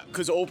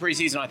 Because all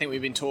preseason I think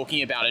we've been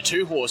talking about a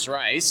 2-horse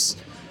race,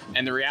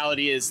 and the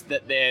reality is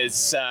that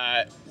there's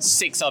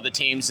 6 other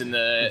teams in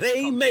the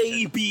They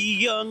may be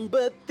young,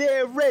 but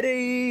they're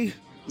ready. Is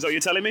that what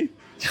you're telling me?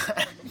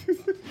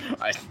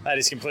 That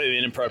is completely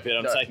inappropriate.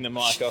 I'm taking the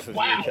mic off of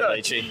you,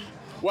 Kelechi.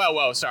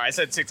 Well, sorry, I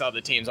said 6 other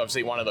teams.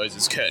 Obviously, one of those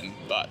is Curtin,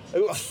 but...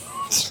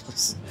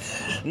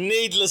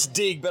 Needless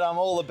dig, but I'm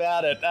all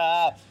about it.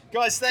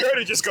 Guys,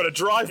 Curtin just got a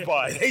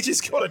drive-by. He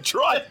just got a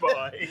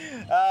drive-by.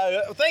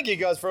 Thank you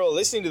guys for all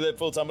listening to the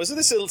full-time whistle.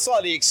 This is a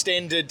slightly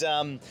extended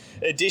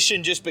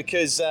edition just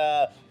because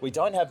we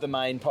don't have the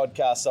main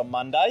podcast on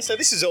Monday. So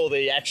this is all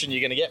the action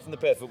you're going to get from the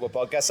Perth Football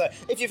Podcast. So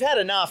if you've had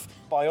enough,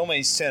 by all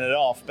means turn it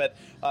off. But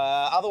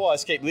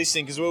otherwise keep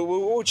listening because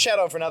we'll chat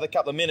on for another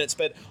couple of minutes.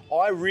 But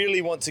I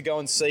really want to go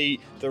and see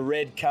the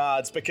red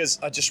cards because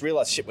I just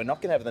realised, we're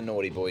not going to have the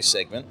Naughty Boys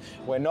segment.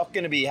 We're not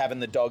going to be having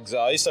the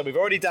DOGSO. So we've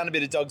already done a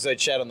bit of DOGSO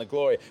chat on the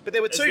Glory. But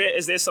there were two...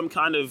 Is there some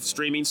kind of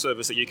streaming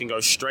service that you can go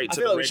straight to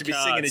the red cards? I feel like we should be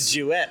singing a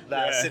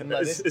duet. Sitting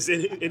like this. Is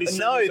there any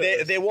No,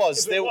 there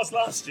was. There was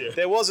last year.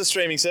 There was a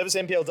streaming service,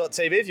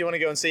 NPL.TV, if you want to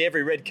go and see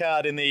every red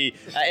card in the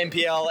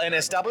NPL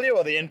NSW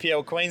or the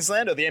NPL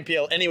Queensland or the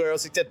NPL anywhere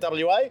else except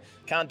WA.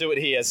 Can't do it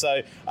here.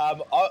 So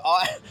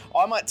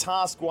I might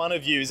task one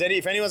of you.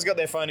 If anyone's got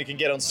their phone who can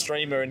get on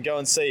Streamer and go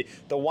and see,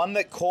 the one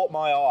that caught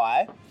my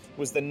eye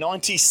was the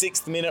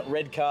 96th minute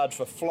red card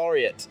for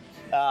Floriat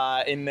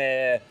in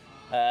their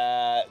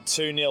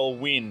 2-0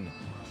 win.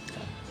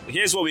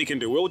 Here's what we can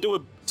do. We'll do a...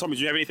 Tommy,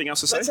 do you have anything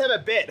else to say? Let's have a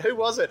bet. Who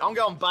was it? I'm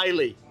going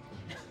Bailey.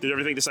 Did you have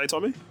anything to say,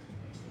 Tommy?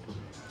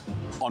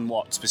 On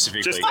what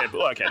specifically?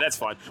 Okay, that's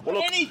fine. Well,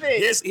 look,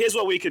 anything. Here's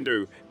what we can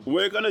do.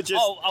 We're going to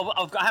just...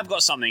 I have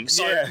got something.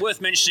 So,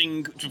 worth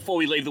mentioning, before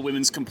we leave the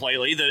women's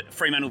completely, that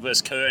Fremantle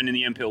versus Curtin in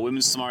the NPL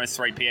Women's tomorrow,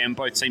 3 p.m.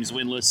 Both teams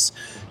winless,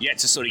 yet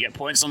to sort of get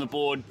points on the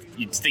board.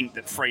 You'd think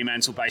that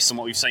Fremantle, based on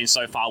what we've seen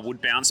so far,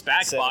 would bounce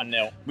back. 7-0.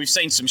 But we've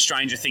seen some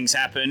stranger things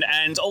happen.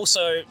 And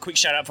also, quick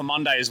shout-out for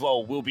Monday as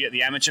well. We'll be at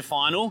the amateur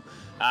final.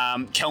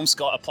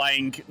 Kelmscott are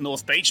playing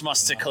North Beach,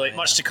 much to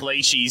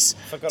Kelechi's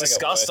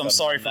disgust. I'm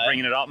sorry for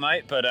bringing it up,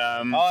 mate. But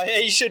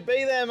you should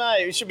be there,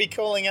 mate. We should be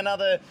calling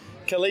another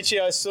Kelechi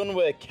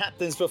Osunwe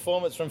captain's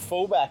performance from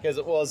fullback as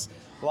it was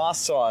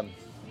last time.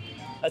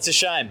 That's a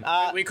shame.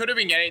 We could have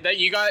been getting that.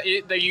 You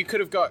could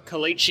have got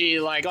Kelechi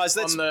guys,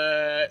 on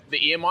the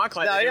ear mic.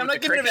 No, I'm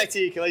not giving it back to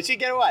you, Kelechi.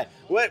 Get away.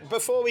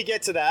 Before we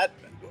get to that,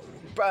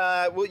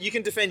 you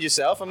can defend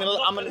yourself.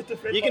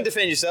 You can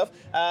defend yourself.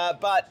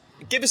 But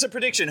give us a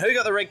prediction. Who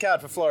got the red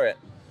card for Floriat?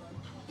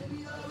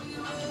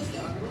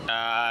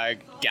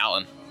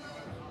 Gallen.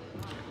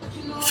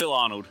 Phil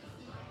Arnold.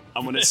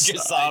 I'm gonna say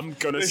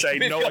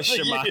Noah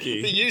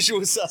Shamaki. The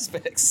usual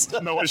suspects.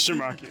 Noah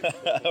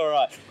Shamaki. All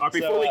right.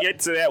 Before we get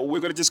to that,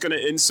 we're just going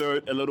to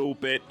insert a little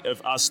bit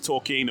of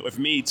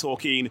me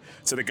talking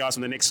to the guys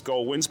from the Next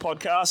Goal Wins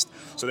podcast.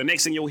 So the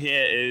next thing you'll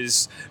hear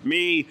is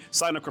me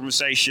starting a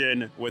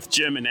conversation with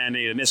Jim and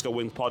Andy, the Next Goal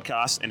Wins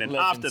podcast, and then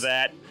after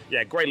that,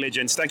 great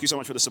legends. Thank you so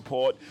much for the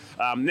support.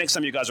 Next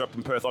time you guys are up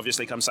in Perth,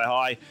 obviously come say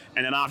hi,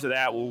 and then after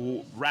that,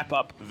 we'll wrap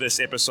up this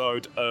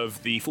episode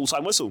of the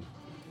Full-Time Whistle.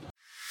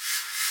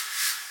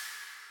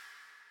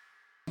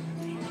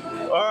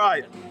 All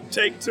right,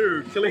 take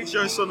 2. Kelechi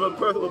Osunwe,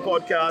 Perth of the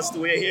podcast.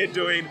 We're here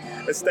doing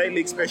a State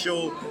League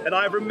special, and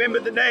I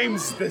remembered the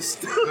names this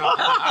time.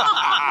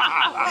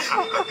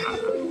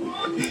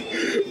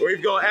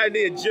 We've got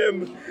Andy and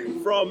Jim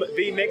from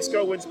the Next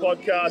Go Wins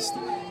podcast.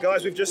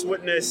 Guys, we've just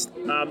witnessed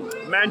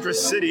Mandurah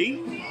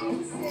City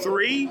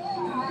 3,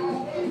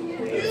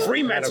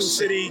 Fremantle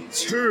City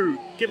 2.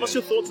 Give us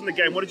your thoughts on the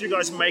game. What did you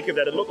guys make of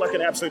that? It looked like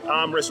an absolute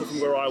arm wrestle from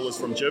where I was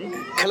from, Jim.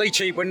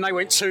 Kelechi, when they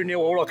went 2-0,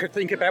 all I could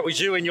think about was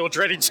you and your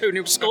dreaded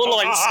 2-0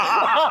 scorelines.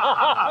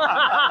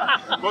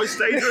 Most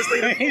dangerous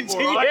thing in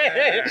football, right?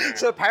 Yeah,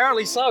 so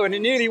apparently so, and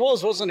it nearly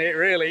was, wasn't it,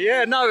 really?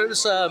 Yeah, no, it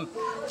was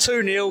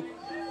 2-0,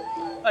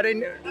 and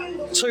then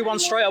 2-1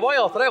 straight away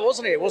after that,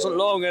 wasn't it? It wasn't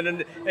long, and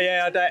then,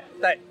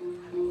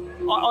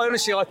 I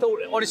honestly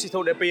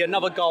thought there'd be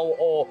another goal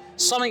or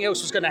something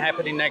else was going to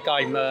happen in that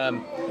game.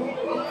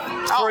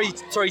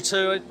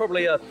 3-2,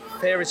 probably a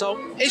fair result.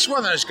 It's one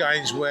of those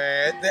games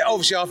where,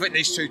 obviously, I think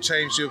these two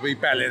teams will be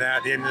battling out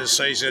at the end of the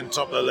season,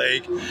 top of the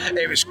league.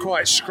 It was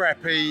quite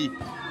scrappy.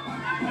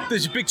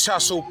 There's a big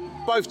tussle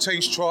both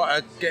teams try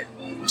to get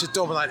to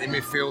dominate the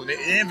midfield. It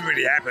never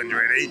really happened,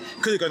 really.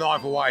 Could have gone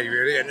either way,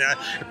 really. And,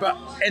 but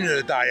end of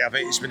the day, I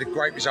think it's been a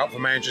great result for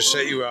Mandurah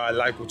City, who are a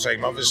local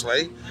team,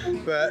 obviously.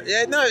 But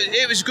yeah, no,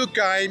 it was a good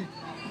game.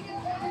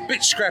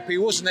 Bit scrappy,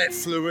 wasn't that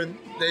fluent.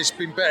 There's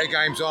been better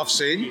games I've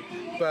seen.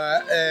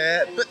 But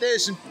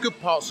there's some good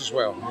parts as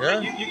well.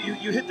 Yeah?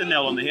 You hit the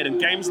nail on the head. In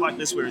games like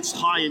this, where it's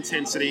high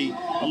intensity,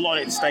 a lot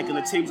at stake, and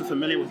the teams are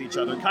familiar with each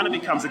other, it kind of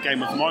becomes a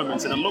game of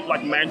moments. And it looked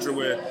like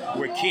Mandurah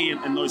were key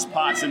in those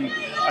parts. And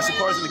I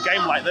suppose in a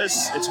game like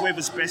this, it's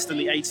whoever's best in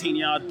the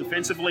 18-yard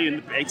defensively and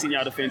the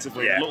 18-yard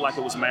offensively. Yeah. It looked like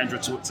it was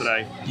Mandurah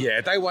today.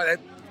 Yeah, they won.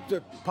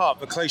 Part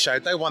of the cliche,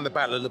 they won the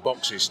battle of the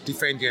boxes,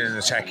 defending and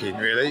attacking,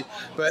 really.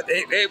 But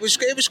it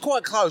was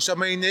quite close. I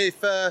mean,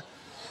 if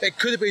it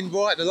could have been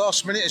right at the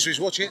last minute as we was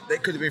watching it,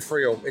 it could have been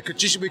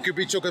 3-3. We could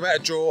be talking about a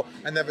draw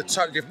and have a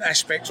totally different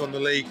aspect on the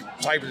league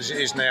table as it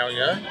is now, you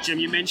know? Jim,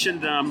 you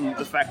mentioned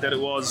the fact that it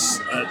was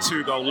a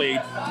 2-goal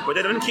lead, but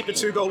they didn't keep the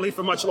 2-goal lead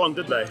for much long,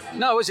 did they?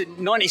 No, was it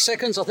 90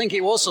 seconds, I think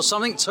it was, or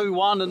something,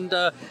 2-1,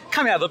 and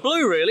came out of the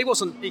blue, really.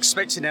 Wasn't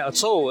expecting it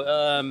at all.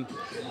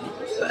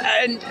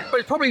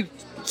 But probably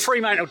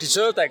Fremantle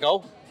deserved that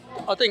goal.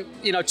 I think,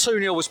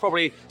 2-0 was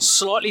probably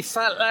slightly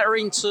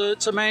flattering to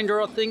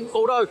Mandurah, I think,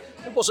 although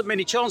there wasn't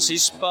many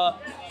chances, but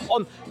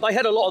they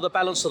had a lot of the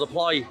balance of the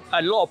play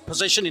and a lot of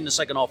possession in the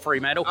second half,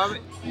 Fremantle. As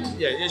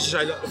you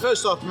say, look, the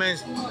first half, the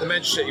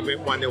Manchester City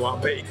went 1-0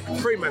 up, but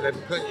Fremantle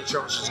had plenty of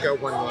chances to go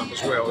 1-0 up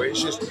as well.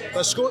 It's just,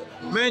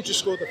 Mandurah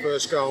scored the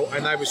first goal,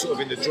 and they were sort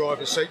of in the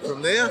driving seat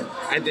from there,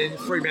 and then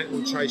Fremantle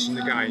were chasing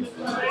the game.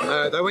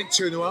 They went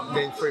 2-0 up, and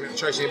then Fremantle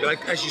chasing it,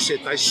 but as you said,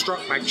 they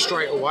struck back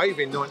straight away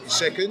within 90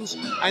 seconds,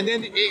 and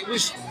then it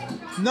was...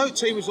 No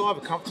team was either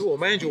comfortable, or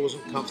Mandurah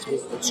wasn't comfortable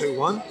at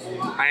 2-1,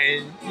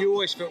 and you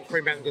always felt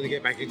Fremantle going to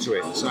get back into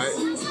it. So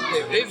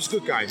it was a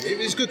good game. It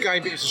was a good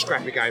game, but it was a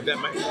scrappy game.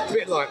 A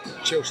bit like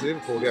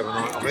Chelsea-Liverpool the other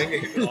night, I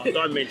think.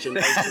 Don't mention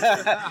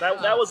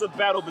that was a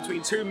battle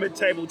between two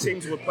mid-table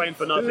teams who were playing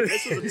for nothing.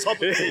 This was a top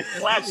of the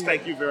class.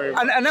 Thank you very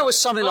much. And that was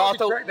something I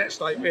thought. That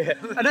statement.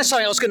 And that's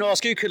something I was going to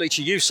ask you,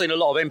 Kelechi. You've seen a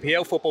lot of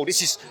NPL football.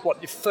 This is your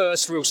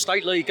first real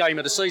state league game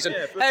of the season.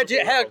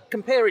 Yeah, how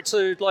compare it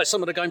to like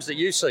some of the games that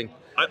you've seen?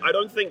 I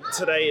don't think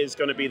today is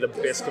going to be the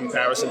best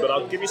comparison, but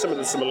I'll give you some of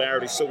the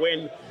similarities. So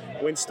when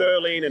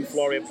Stirling and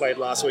Floria played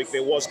last week,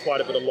 there was quite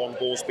a bit of long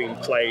balls being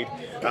played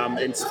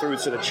and through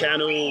to the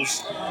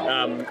channels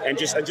and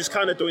just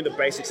kind of doing the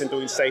basics and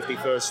doing safety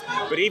first.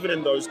 But even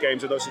in those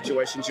games, in those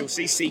situations, you'll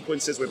see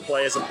sequences where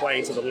players are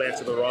playing to the left,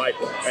 to the right,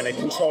 and they're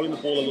controlling the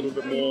ball a little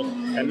bit more,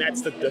 and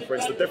that's the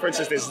difference. The difference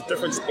is there's a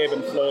different ebb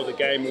and flow of the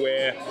game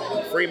where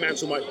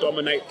Fremantle might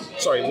dominate,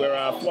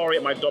 where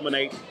Floria might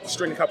dominate,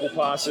 string a couple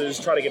passes,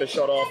 try to get a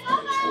shot off,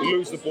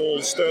 lose the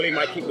ball. Sterling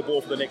might keep the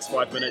ball for the next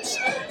 5 minutes,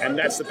 and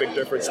that's the big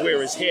difference.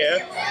 Whereas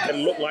here, it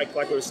looked like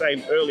we were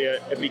saying earlier,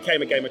 it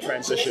became a game of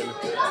transition.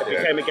 It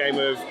became a game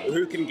of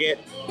who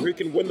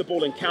can win the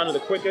ball and counter the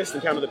quickest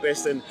and counter the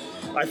best. And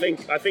I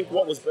think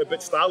what was a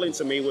bit startling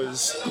to me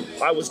was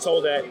I was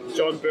told that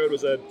John Bird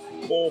was a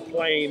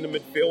ball-playing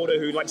midfielder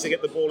who likes to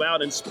get the ball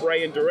out and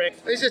spray and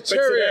direct. He's a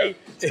terrier.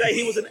 But today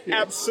he was an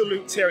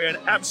absolute terrier, an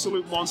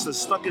absolute monster,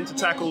 stuck into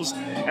tackles.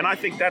 And I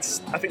think that's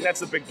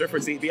the big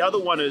difference. The other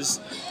one is,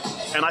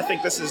 and I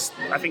think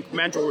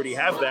Mandurah already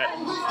have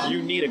that.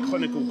 You need a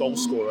clinical goal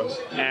scorer,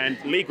 and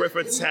Lee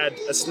Griffiths had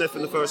a sniff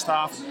in the first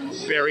half,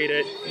 buried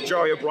it.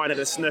 Joey O'Brien had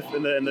a sniff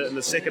in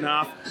the second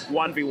half.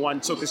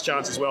 1v1, took his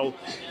chance as well.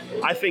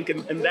 I think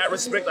in that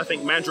respect, I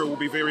think Mandurah will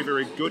be very,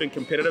 very good and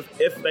competitive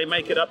if they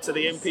make it up to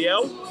the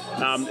NPL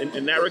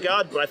in that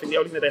regard. But I think the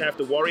only thing that they have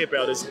to worry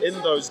about is in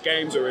those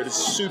games where it is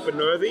super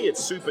nervy,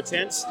 it's super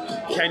tense,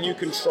 can you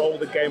control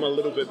the game a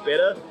little bit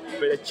better?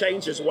 But it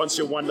changes once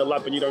you're 1-0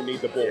 up and you don't need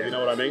the ball, you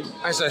know what I mean?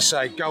 As they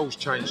say, goals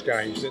change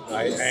games, didn't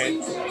they?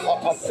 And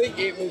I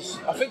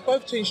think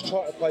both teams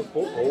tried to play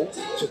football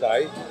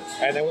today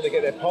and they want to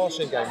get their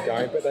passing game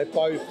going, but they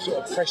both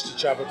sort of pressed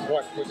each other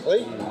quite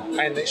quickly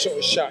and they sort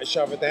of shut each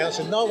other down.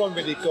 So no one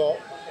really got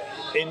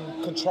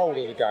in control of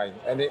the game,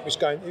 and it was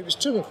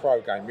to and fro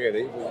game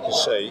really. We could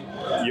see.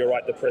 You're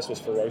right. The press was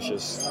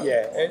ferocious.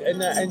 Yeah,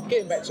 and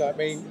getting back to, I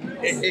mean,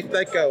 if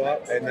they go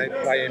up and they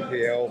play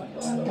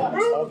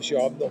NPL, obviously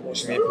I'm not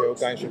watching the NPL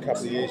games for a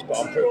couple of years, but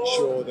I'm pretty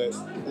sure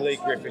that Lee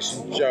Griffiths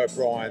and Joe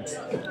O'Brien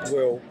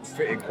will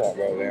fit in quite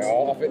well there.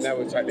 I think they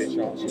will take their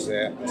chances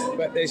there.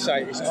 But they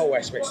say it's all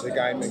aspects of the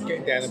game, and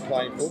getting down and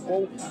playing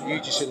football. You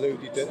just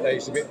alluded that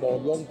there's a bit more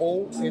long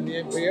ball in the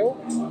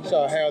NPL,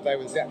 so how they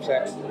will adapt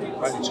that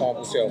only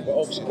time. But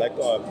obviously they've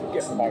got to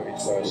get promoted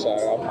first, so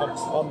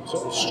I'm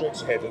sort of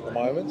streets ahead at the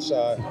moment,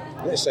 so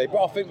let's see.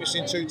 But I think we've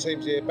seen two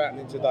teams here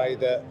battling today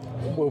that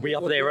will be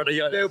up there at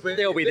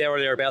they'll be there or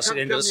thereabouts at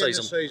the end of the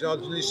season. I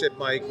only said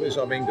May because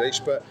I'm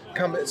English, but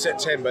come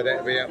September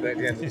they'll be up there at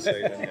the end of the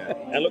season. Yeah.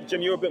 And look,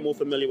 Jim, you're a bit more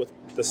familiar with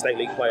the State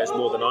League players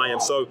more than I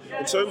am, so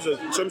in terms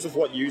of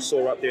what you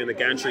saw up there in the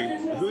gantry,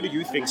 who do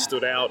you think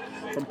stood out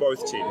from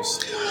both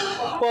teams?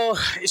 Well,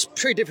 it's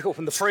pretty difficult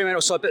from the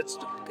Fremantle side, but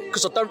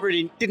because I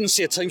didn't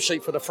see a team sheet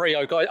sheet for the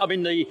Freo guy. I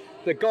mean, the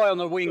guy on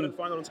the wing. Couldn't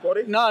find it on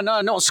Scotty? No,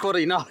 not on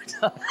Scotty, no.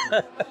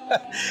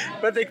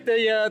 But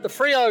the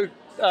Freo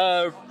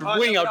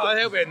winger. I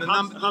help it.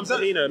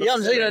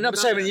 Hamzino, Number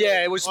 7,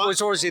 yeah, it was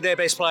obviously their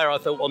best player, I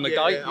thought, on the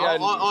day. Yeah.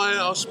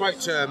 I spoke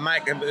to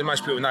Mac, and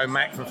most people know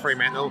Mac from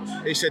Fremantle.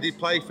 He said he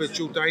played for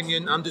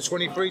Jordanian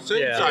under-23 team,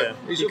 so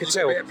he's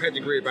obviously got a bit of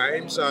pedigree about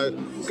him. So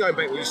going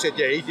back to what you said,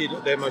 he did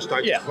look their most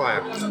dangerous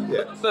player.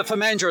 Yeah. But for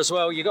Mandurah as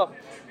well, you got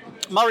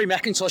Murray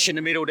McIntosh in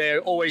the middle there.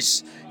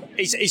 Always,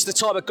 he's the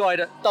type of guy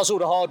that does all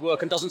the hard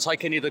work and doesn't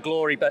take any of the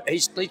glory, but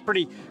he's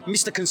pretty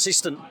Mr.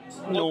 Consistent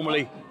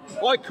normally.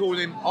 I call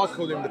him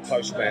the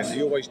postman.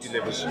 He always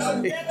delivers.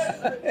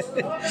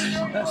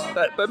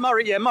 but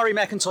Murray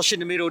McIntosh in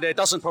the middle there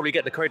doesn't probably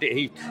get the credit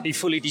he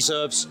fully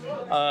deserves.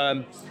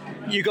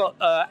 You got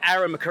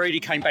Aaron McCready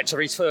came back to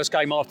his first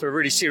game after a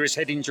really serious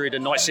head injury the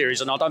night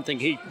series, and I don't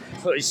think he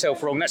put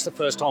himself wrong. That's the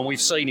first time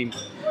we've seen him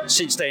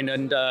since then,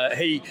 and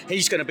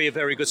he's going to be a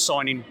very good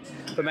signing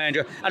for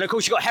Mandurah. And of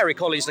course you got Harry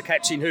Collins, the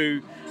captain,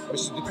 who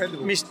Mr.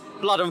 Dependable, missed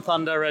Blood and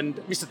Thunder and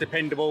Mr.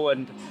 Dependable,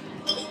 and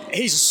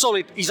he's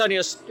solid. He's only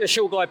a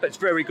short guy, but it's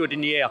very good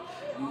in the air.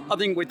 I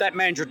think with that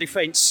Mandurah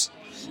defence,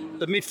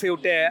 the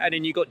midfield there, and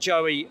then you got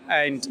Joey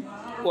and,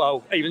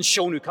 well, even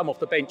Sean, who come off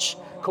the bench,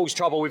 cause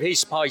trouble with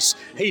his pace.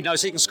 He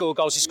knows he can score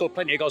goals. He scored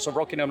plenty of goals for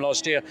Rockingham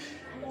last year.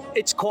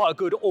 It's quite a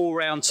good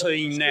all-round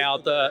team now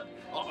that...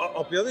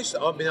 I'll be honest,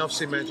 I've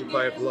seen Mandurah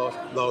play for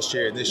last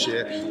year and this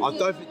year. I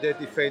don't think their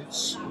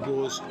defence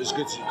was as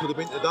good as it could have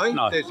been today.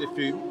 No. There's a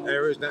few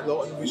errors in that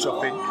lot, which I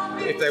think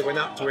if they went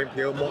up to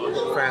NPL might have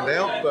got found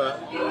out,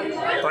 but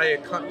they are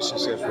cut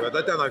successful.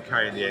 They've done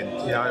okay in the end,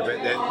 you know, but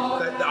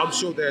I'm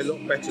sure they're a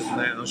lot better than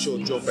that, and I'm sure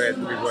John Baird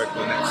will be working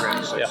on that throughout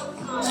the season.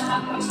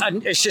 Yeah.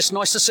 And it's just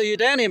nice to see you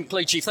down here,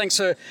 Kelechi. Thanks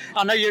for...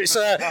 I know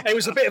it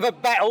was a bit of a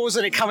battle,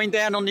 wasn't it, coming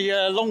down on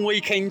the long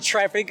weekend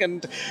traffic,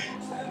 and...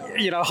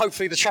 You know,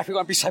 hopefully the traffic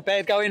won't be so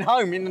bad going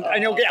home, and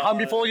you'll get home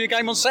before your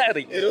game on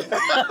Saturday. It'll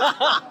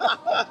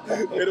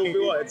be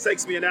what? It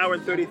takes me an hour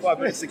and 35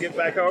 minutes to get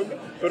back home,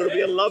 but it'll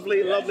be a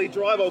lovely, lovely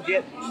drive. I'll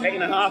get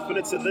 8.5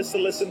 minutes of this to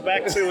listen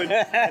back to and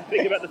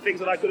think about the things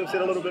that I could have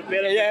said a little bit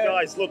better. Yeah. But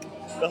guys, look,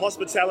 the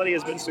hospitality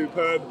has been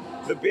superb.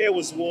 The beer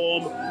was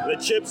warm.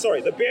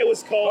 The beer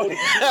was cold.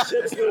 The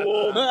chips were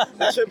warm.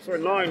 The chips were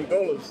 $9,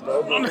 though.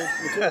 We'll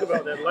talk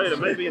about that later.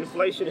 Maybe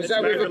inflation Is is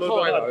that maybe with a the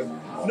little bit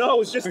pie, high. No, it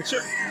was just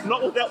chips.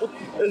 Not with that.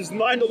 It was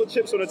 $9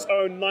 chips on its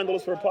own.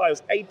 $9 for a pie. It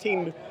was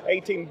 18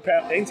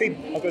 pounds. 18.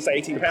 I was going to say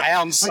 18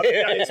 pounds.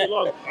 It's too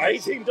long.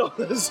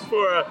 $18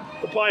 for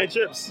a pie and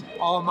chips.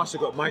 Oh, I must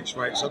have got mates.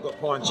 So I've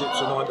got pie and chips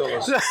for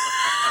 $9.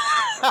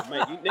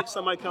 Mate, next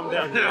time I come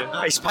down here,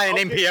 He's paying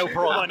NPL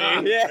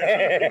prices.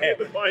 yeah.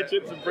 Buy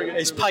chips and bring it.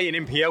 He's paying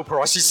NPL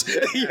prices.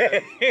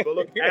 But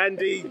look,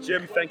 Andy,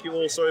 Jim, thank you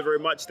all so very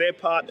much. They're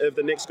part of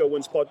the Next Go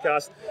Wins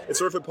podcast.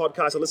 It's a terrific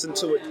podcast. I listened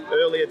to it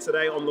earlier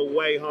today on the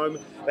way home.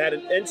 They had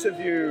an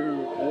interview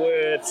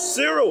with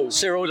Cyril,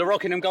 the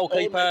Rockingham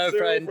goalkeeper,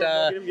 Cyril from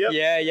Rockingham,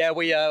 yep.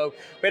 we had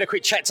a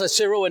quick chat to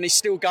Cyril, and he's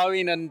still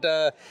going, and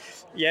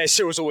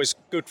Cyril's always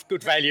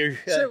good value.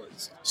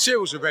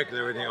 Cyril's a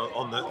regular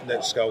on the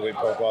Let's Go Win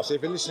podcast.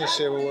 If you're listening to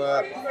Cyril,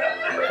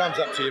 thumbs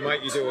up to you,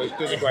 mate. You're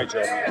doing a great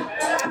job.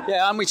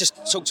 Yeah, and we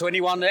just talk to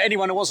anyone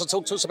who wants to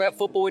talk to us about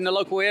football in the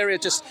local area.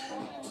 Just,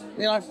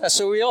 that's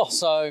who we are.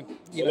 So,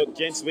 Look,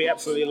 gents, we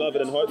absolutely love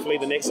it, and hopefully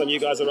the next time you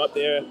guys are up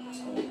there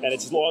and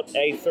it's not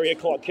a 3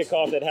 o'clock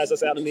kickoff that has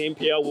us out in the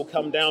NPL, we'll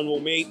come down, we'll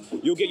meet,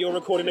 you'll get your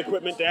recording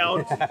equipment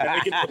down, and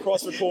we can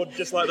cross-record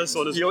just like this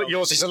one as well.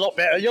 Yours is a lot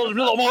better. You're a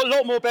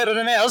lot more better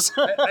than ours.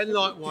 And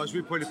likewise,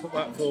 we probably put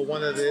up for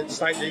one of the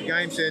state league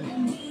games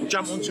and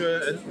jump onto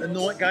a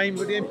night game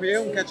with the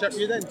NPL and catch up with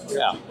you then.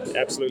 Yeah.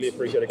 Absolutely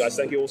appreciate it, guys.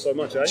 Thank you all so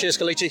much. Cheers,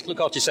 Kelechi.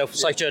 Look after yourself.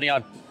 Safe journey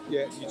home.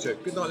 Yeah, you too.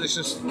 Good night,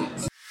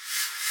 listeners.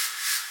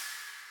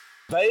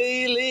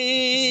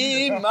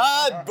 Bailey,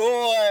 my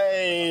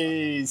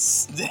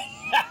boys.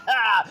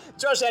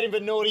 Josh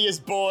Addington,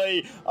 naughtiest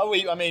boy.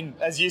 I mean,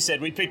 as you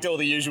said, we picked all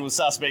the usual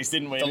suspects,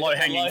 didn't we? The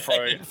low-hanging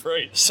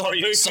fruit.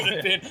 Sorry, Who could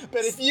have been?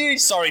 But if you...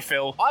 Sorry,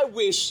 Phil. I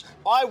wish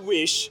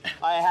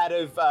I had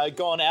have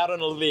gone out on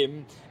a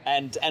limb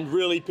and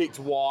really picked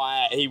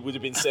why he would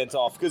have been sent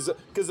off. Because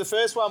the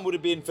first one would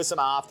have been for some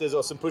afters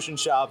or some push and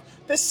shove.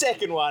 The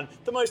second one,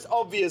 the most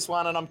obvious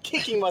one, and I'm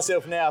kicking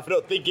myself now for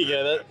not thinking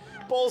of it,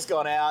 ball's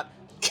gone out,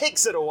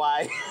 kicks it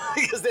away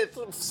because they're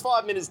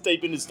 5 minutes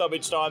deep into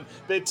stoppage time.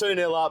 They're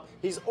 2-0 up.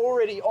 He's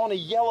already on a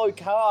yellow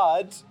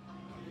card.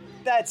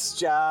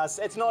 It's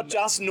not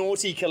just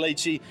naughty,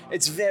 Kelechi.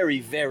 It's very,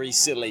 very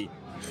silly.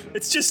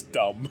 It's just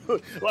dumb.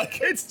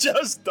 It's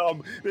just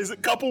dumb. There's a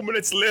couple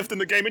minutes left in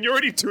the game and you're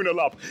already 2-0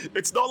 up.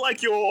 It's not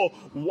like you're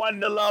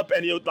 1-0 up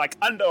and you're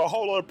under a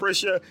whole lot of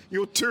pressure.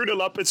 You're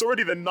 2-0 up. It's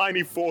already the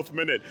 94th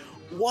minute.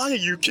 Why are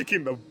you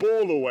kicking the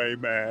ball away,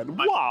 man?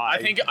 Why?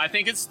 I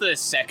think it's the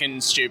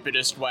second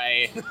stupidest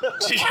way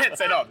to get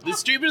sent off. The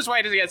stupidest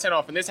way to get sent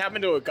off, and this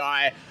happened to a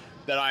guy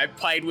that I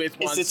played with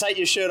once. Is to take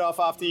your shirt off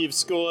after you've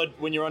scored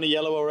when you're on a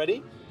yellow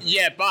already?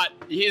 Yeah, but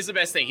here's the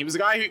best thing. He was a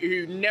guy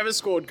who never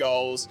scored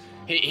goals.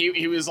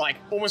 He was like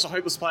almost a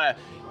hopeless player.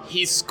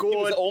 He scored...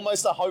 He was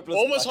almost a hopeless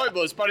Almost player.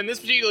 hopeless, but in this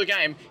particular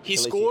game, he Kelechi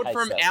scored hates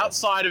from that,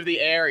 outside of the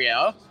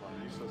area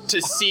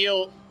to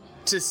seal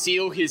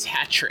his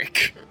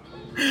hat-trick.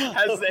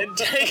 Has then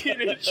taken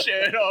his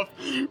shirt off,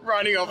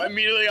 running off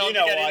immediately after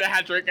getting the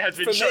hat-trick, has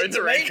been shown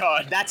the red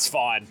card. That's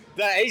fine.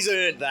 He's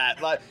earned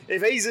that. Like,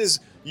 if he's as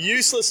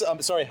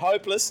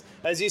hopeless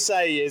as you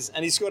say he is,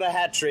 and he scored a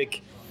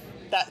hat-trick,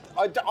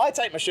 I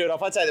take my shirt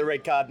off, I take the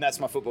red card, and that's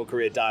my football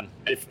career done,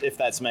 if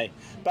that's me.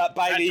 But,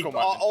 baby,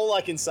 all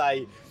I can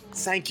say,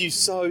 thank you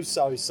so much.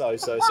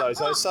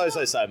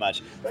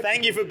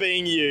 Thank you for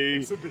being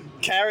you.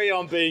 Carry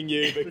on being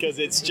you, because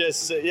it's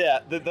just,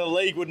 the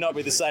league would not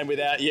be the same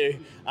without you.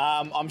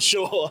 I'm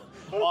sure...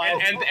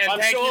 And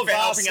thank you for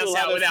helping us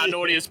out with our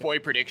naughtiest boy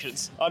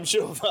predictions. I'm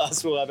sure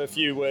Vas will have a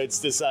few words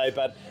to say,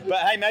 but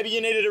hey, maybe you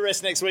needed a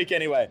rest next week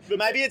anyway.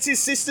 Maybe it's his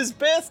sister's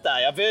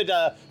birthday. I've heard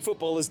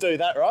footballers do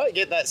that, right?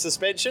 Get that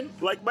suspension.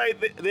 Like,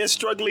 mate, they're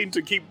struggling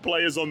to keep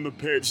players on the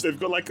pitch. They've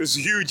got like this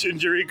huge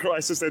injury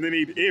crisis, and they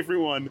need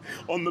everyone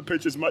on the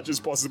pitch as much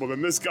as possible.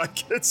 And this guy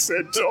gets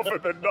sent off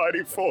at the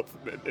 94th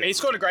minute. He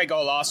scored a great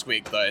goal last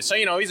week, though, so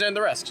he's earned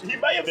the rest. He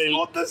may have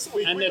scored this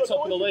week. And they're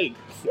top of the league.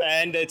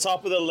 And they're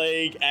top of the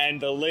league,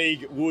 and the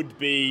league would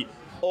be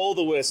all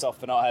the worse off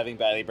for not having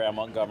Bailey Brown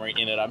Montgomery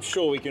in it. I'm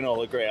sure we can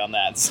all agree on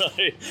that. So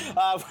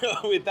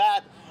with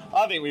that,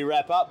 I think we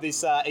wrap up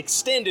this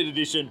extended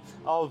edition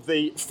of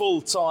the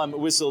Full-Time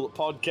Whistle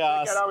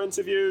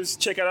podcast.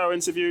 Check out our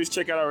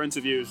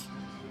interviews.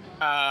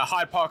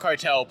 Hyde Park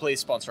Hotel, please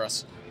sponsor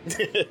us.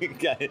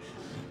 Okay.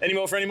 Any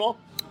more for any more?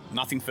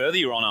 Nothing further,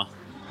 Your Honour.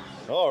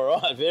 All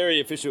right, very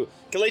official.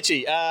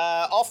 Kelechi,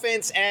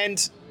 offense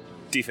and...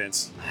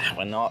 Defense.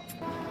 We're not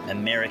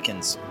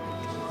Americans.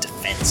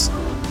 Defense.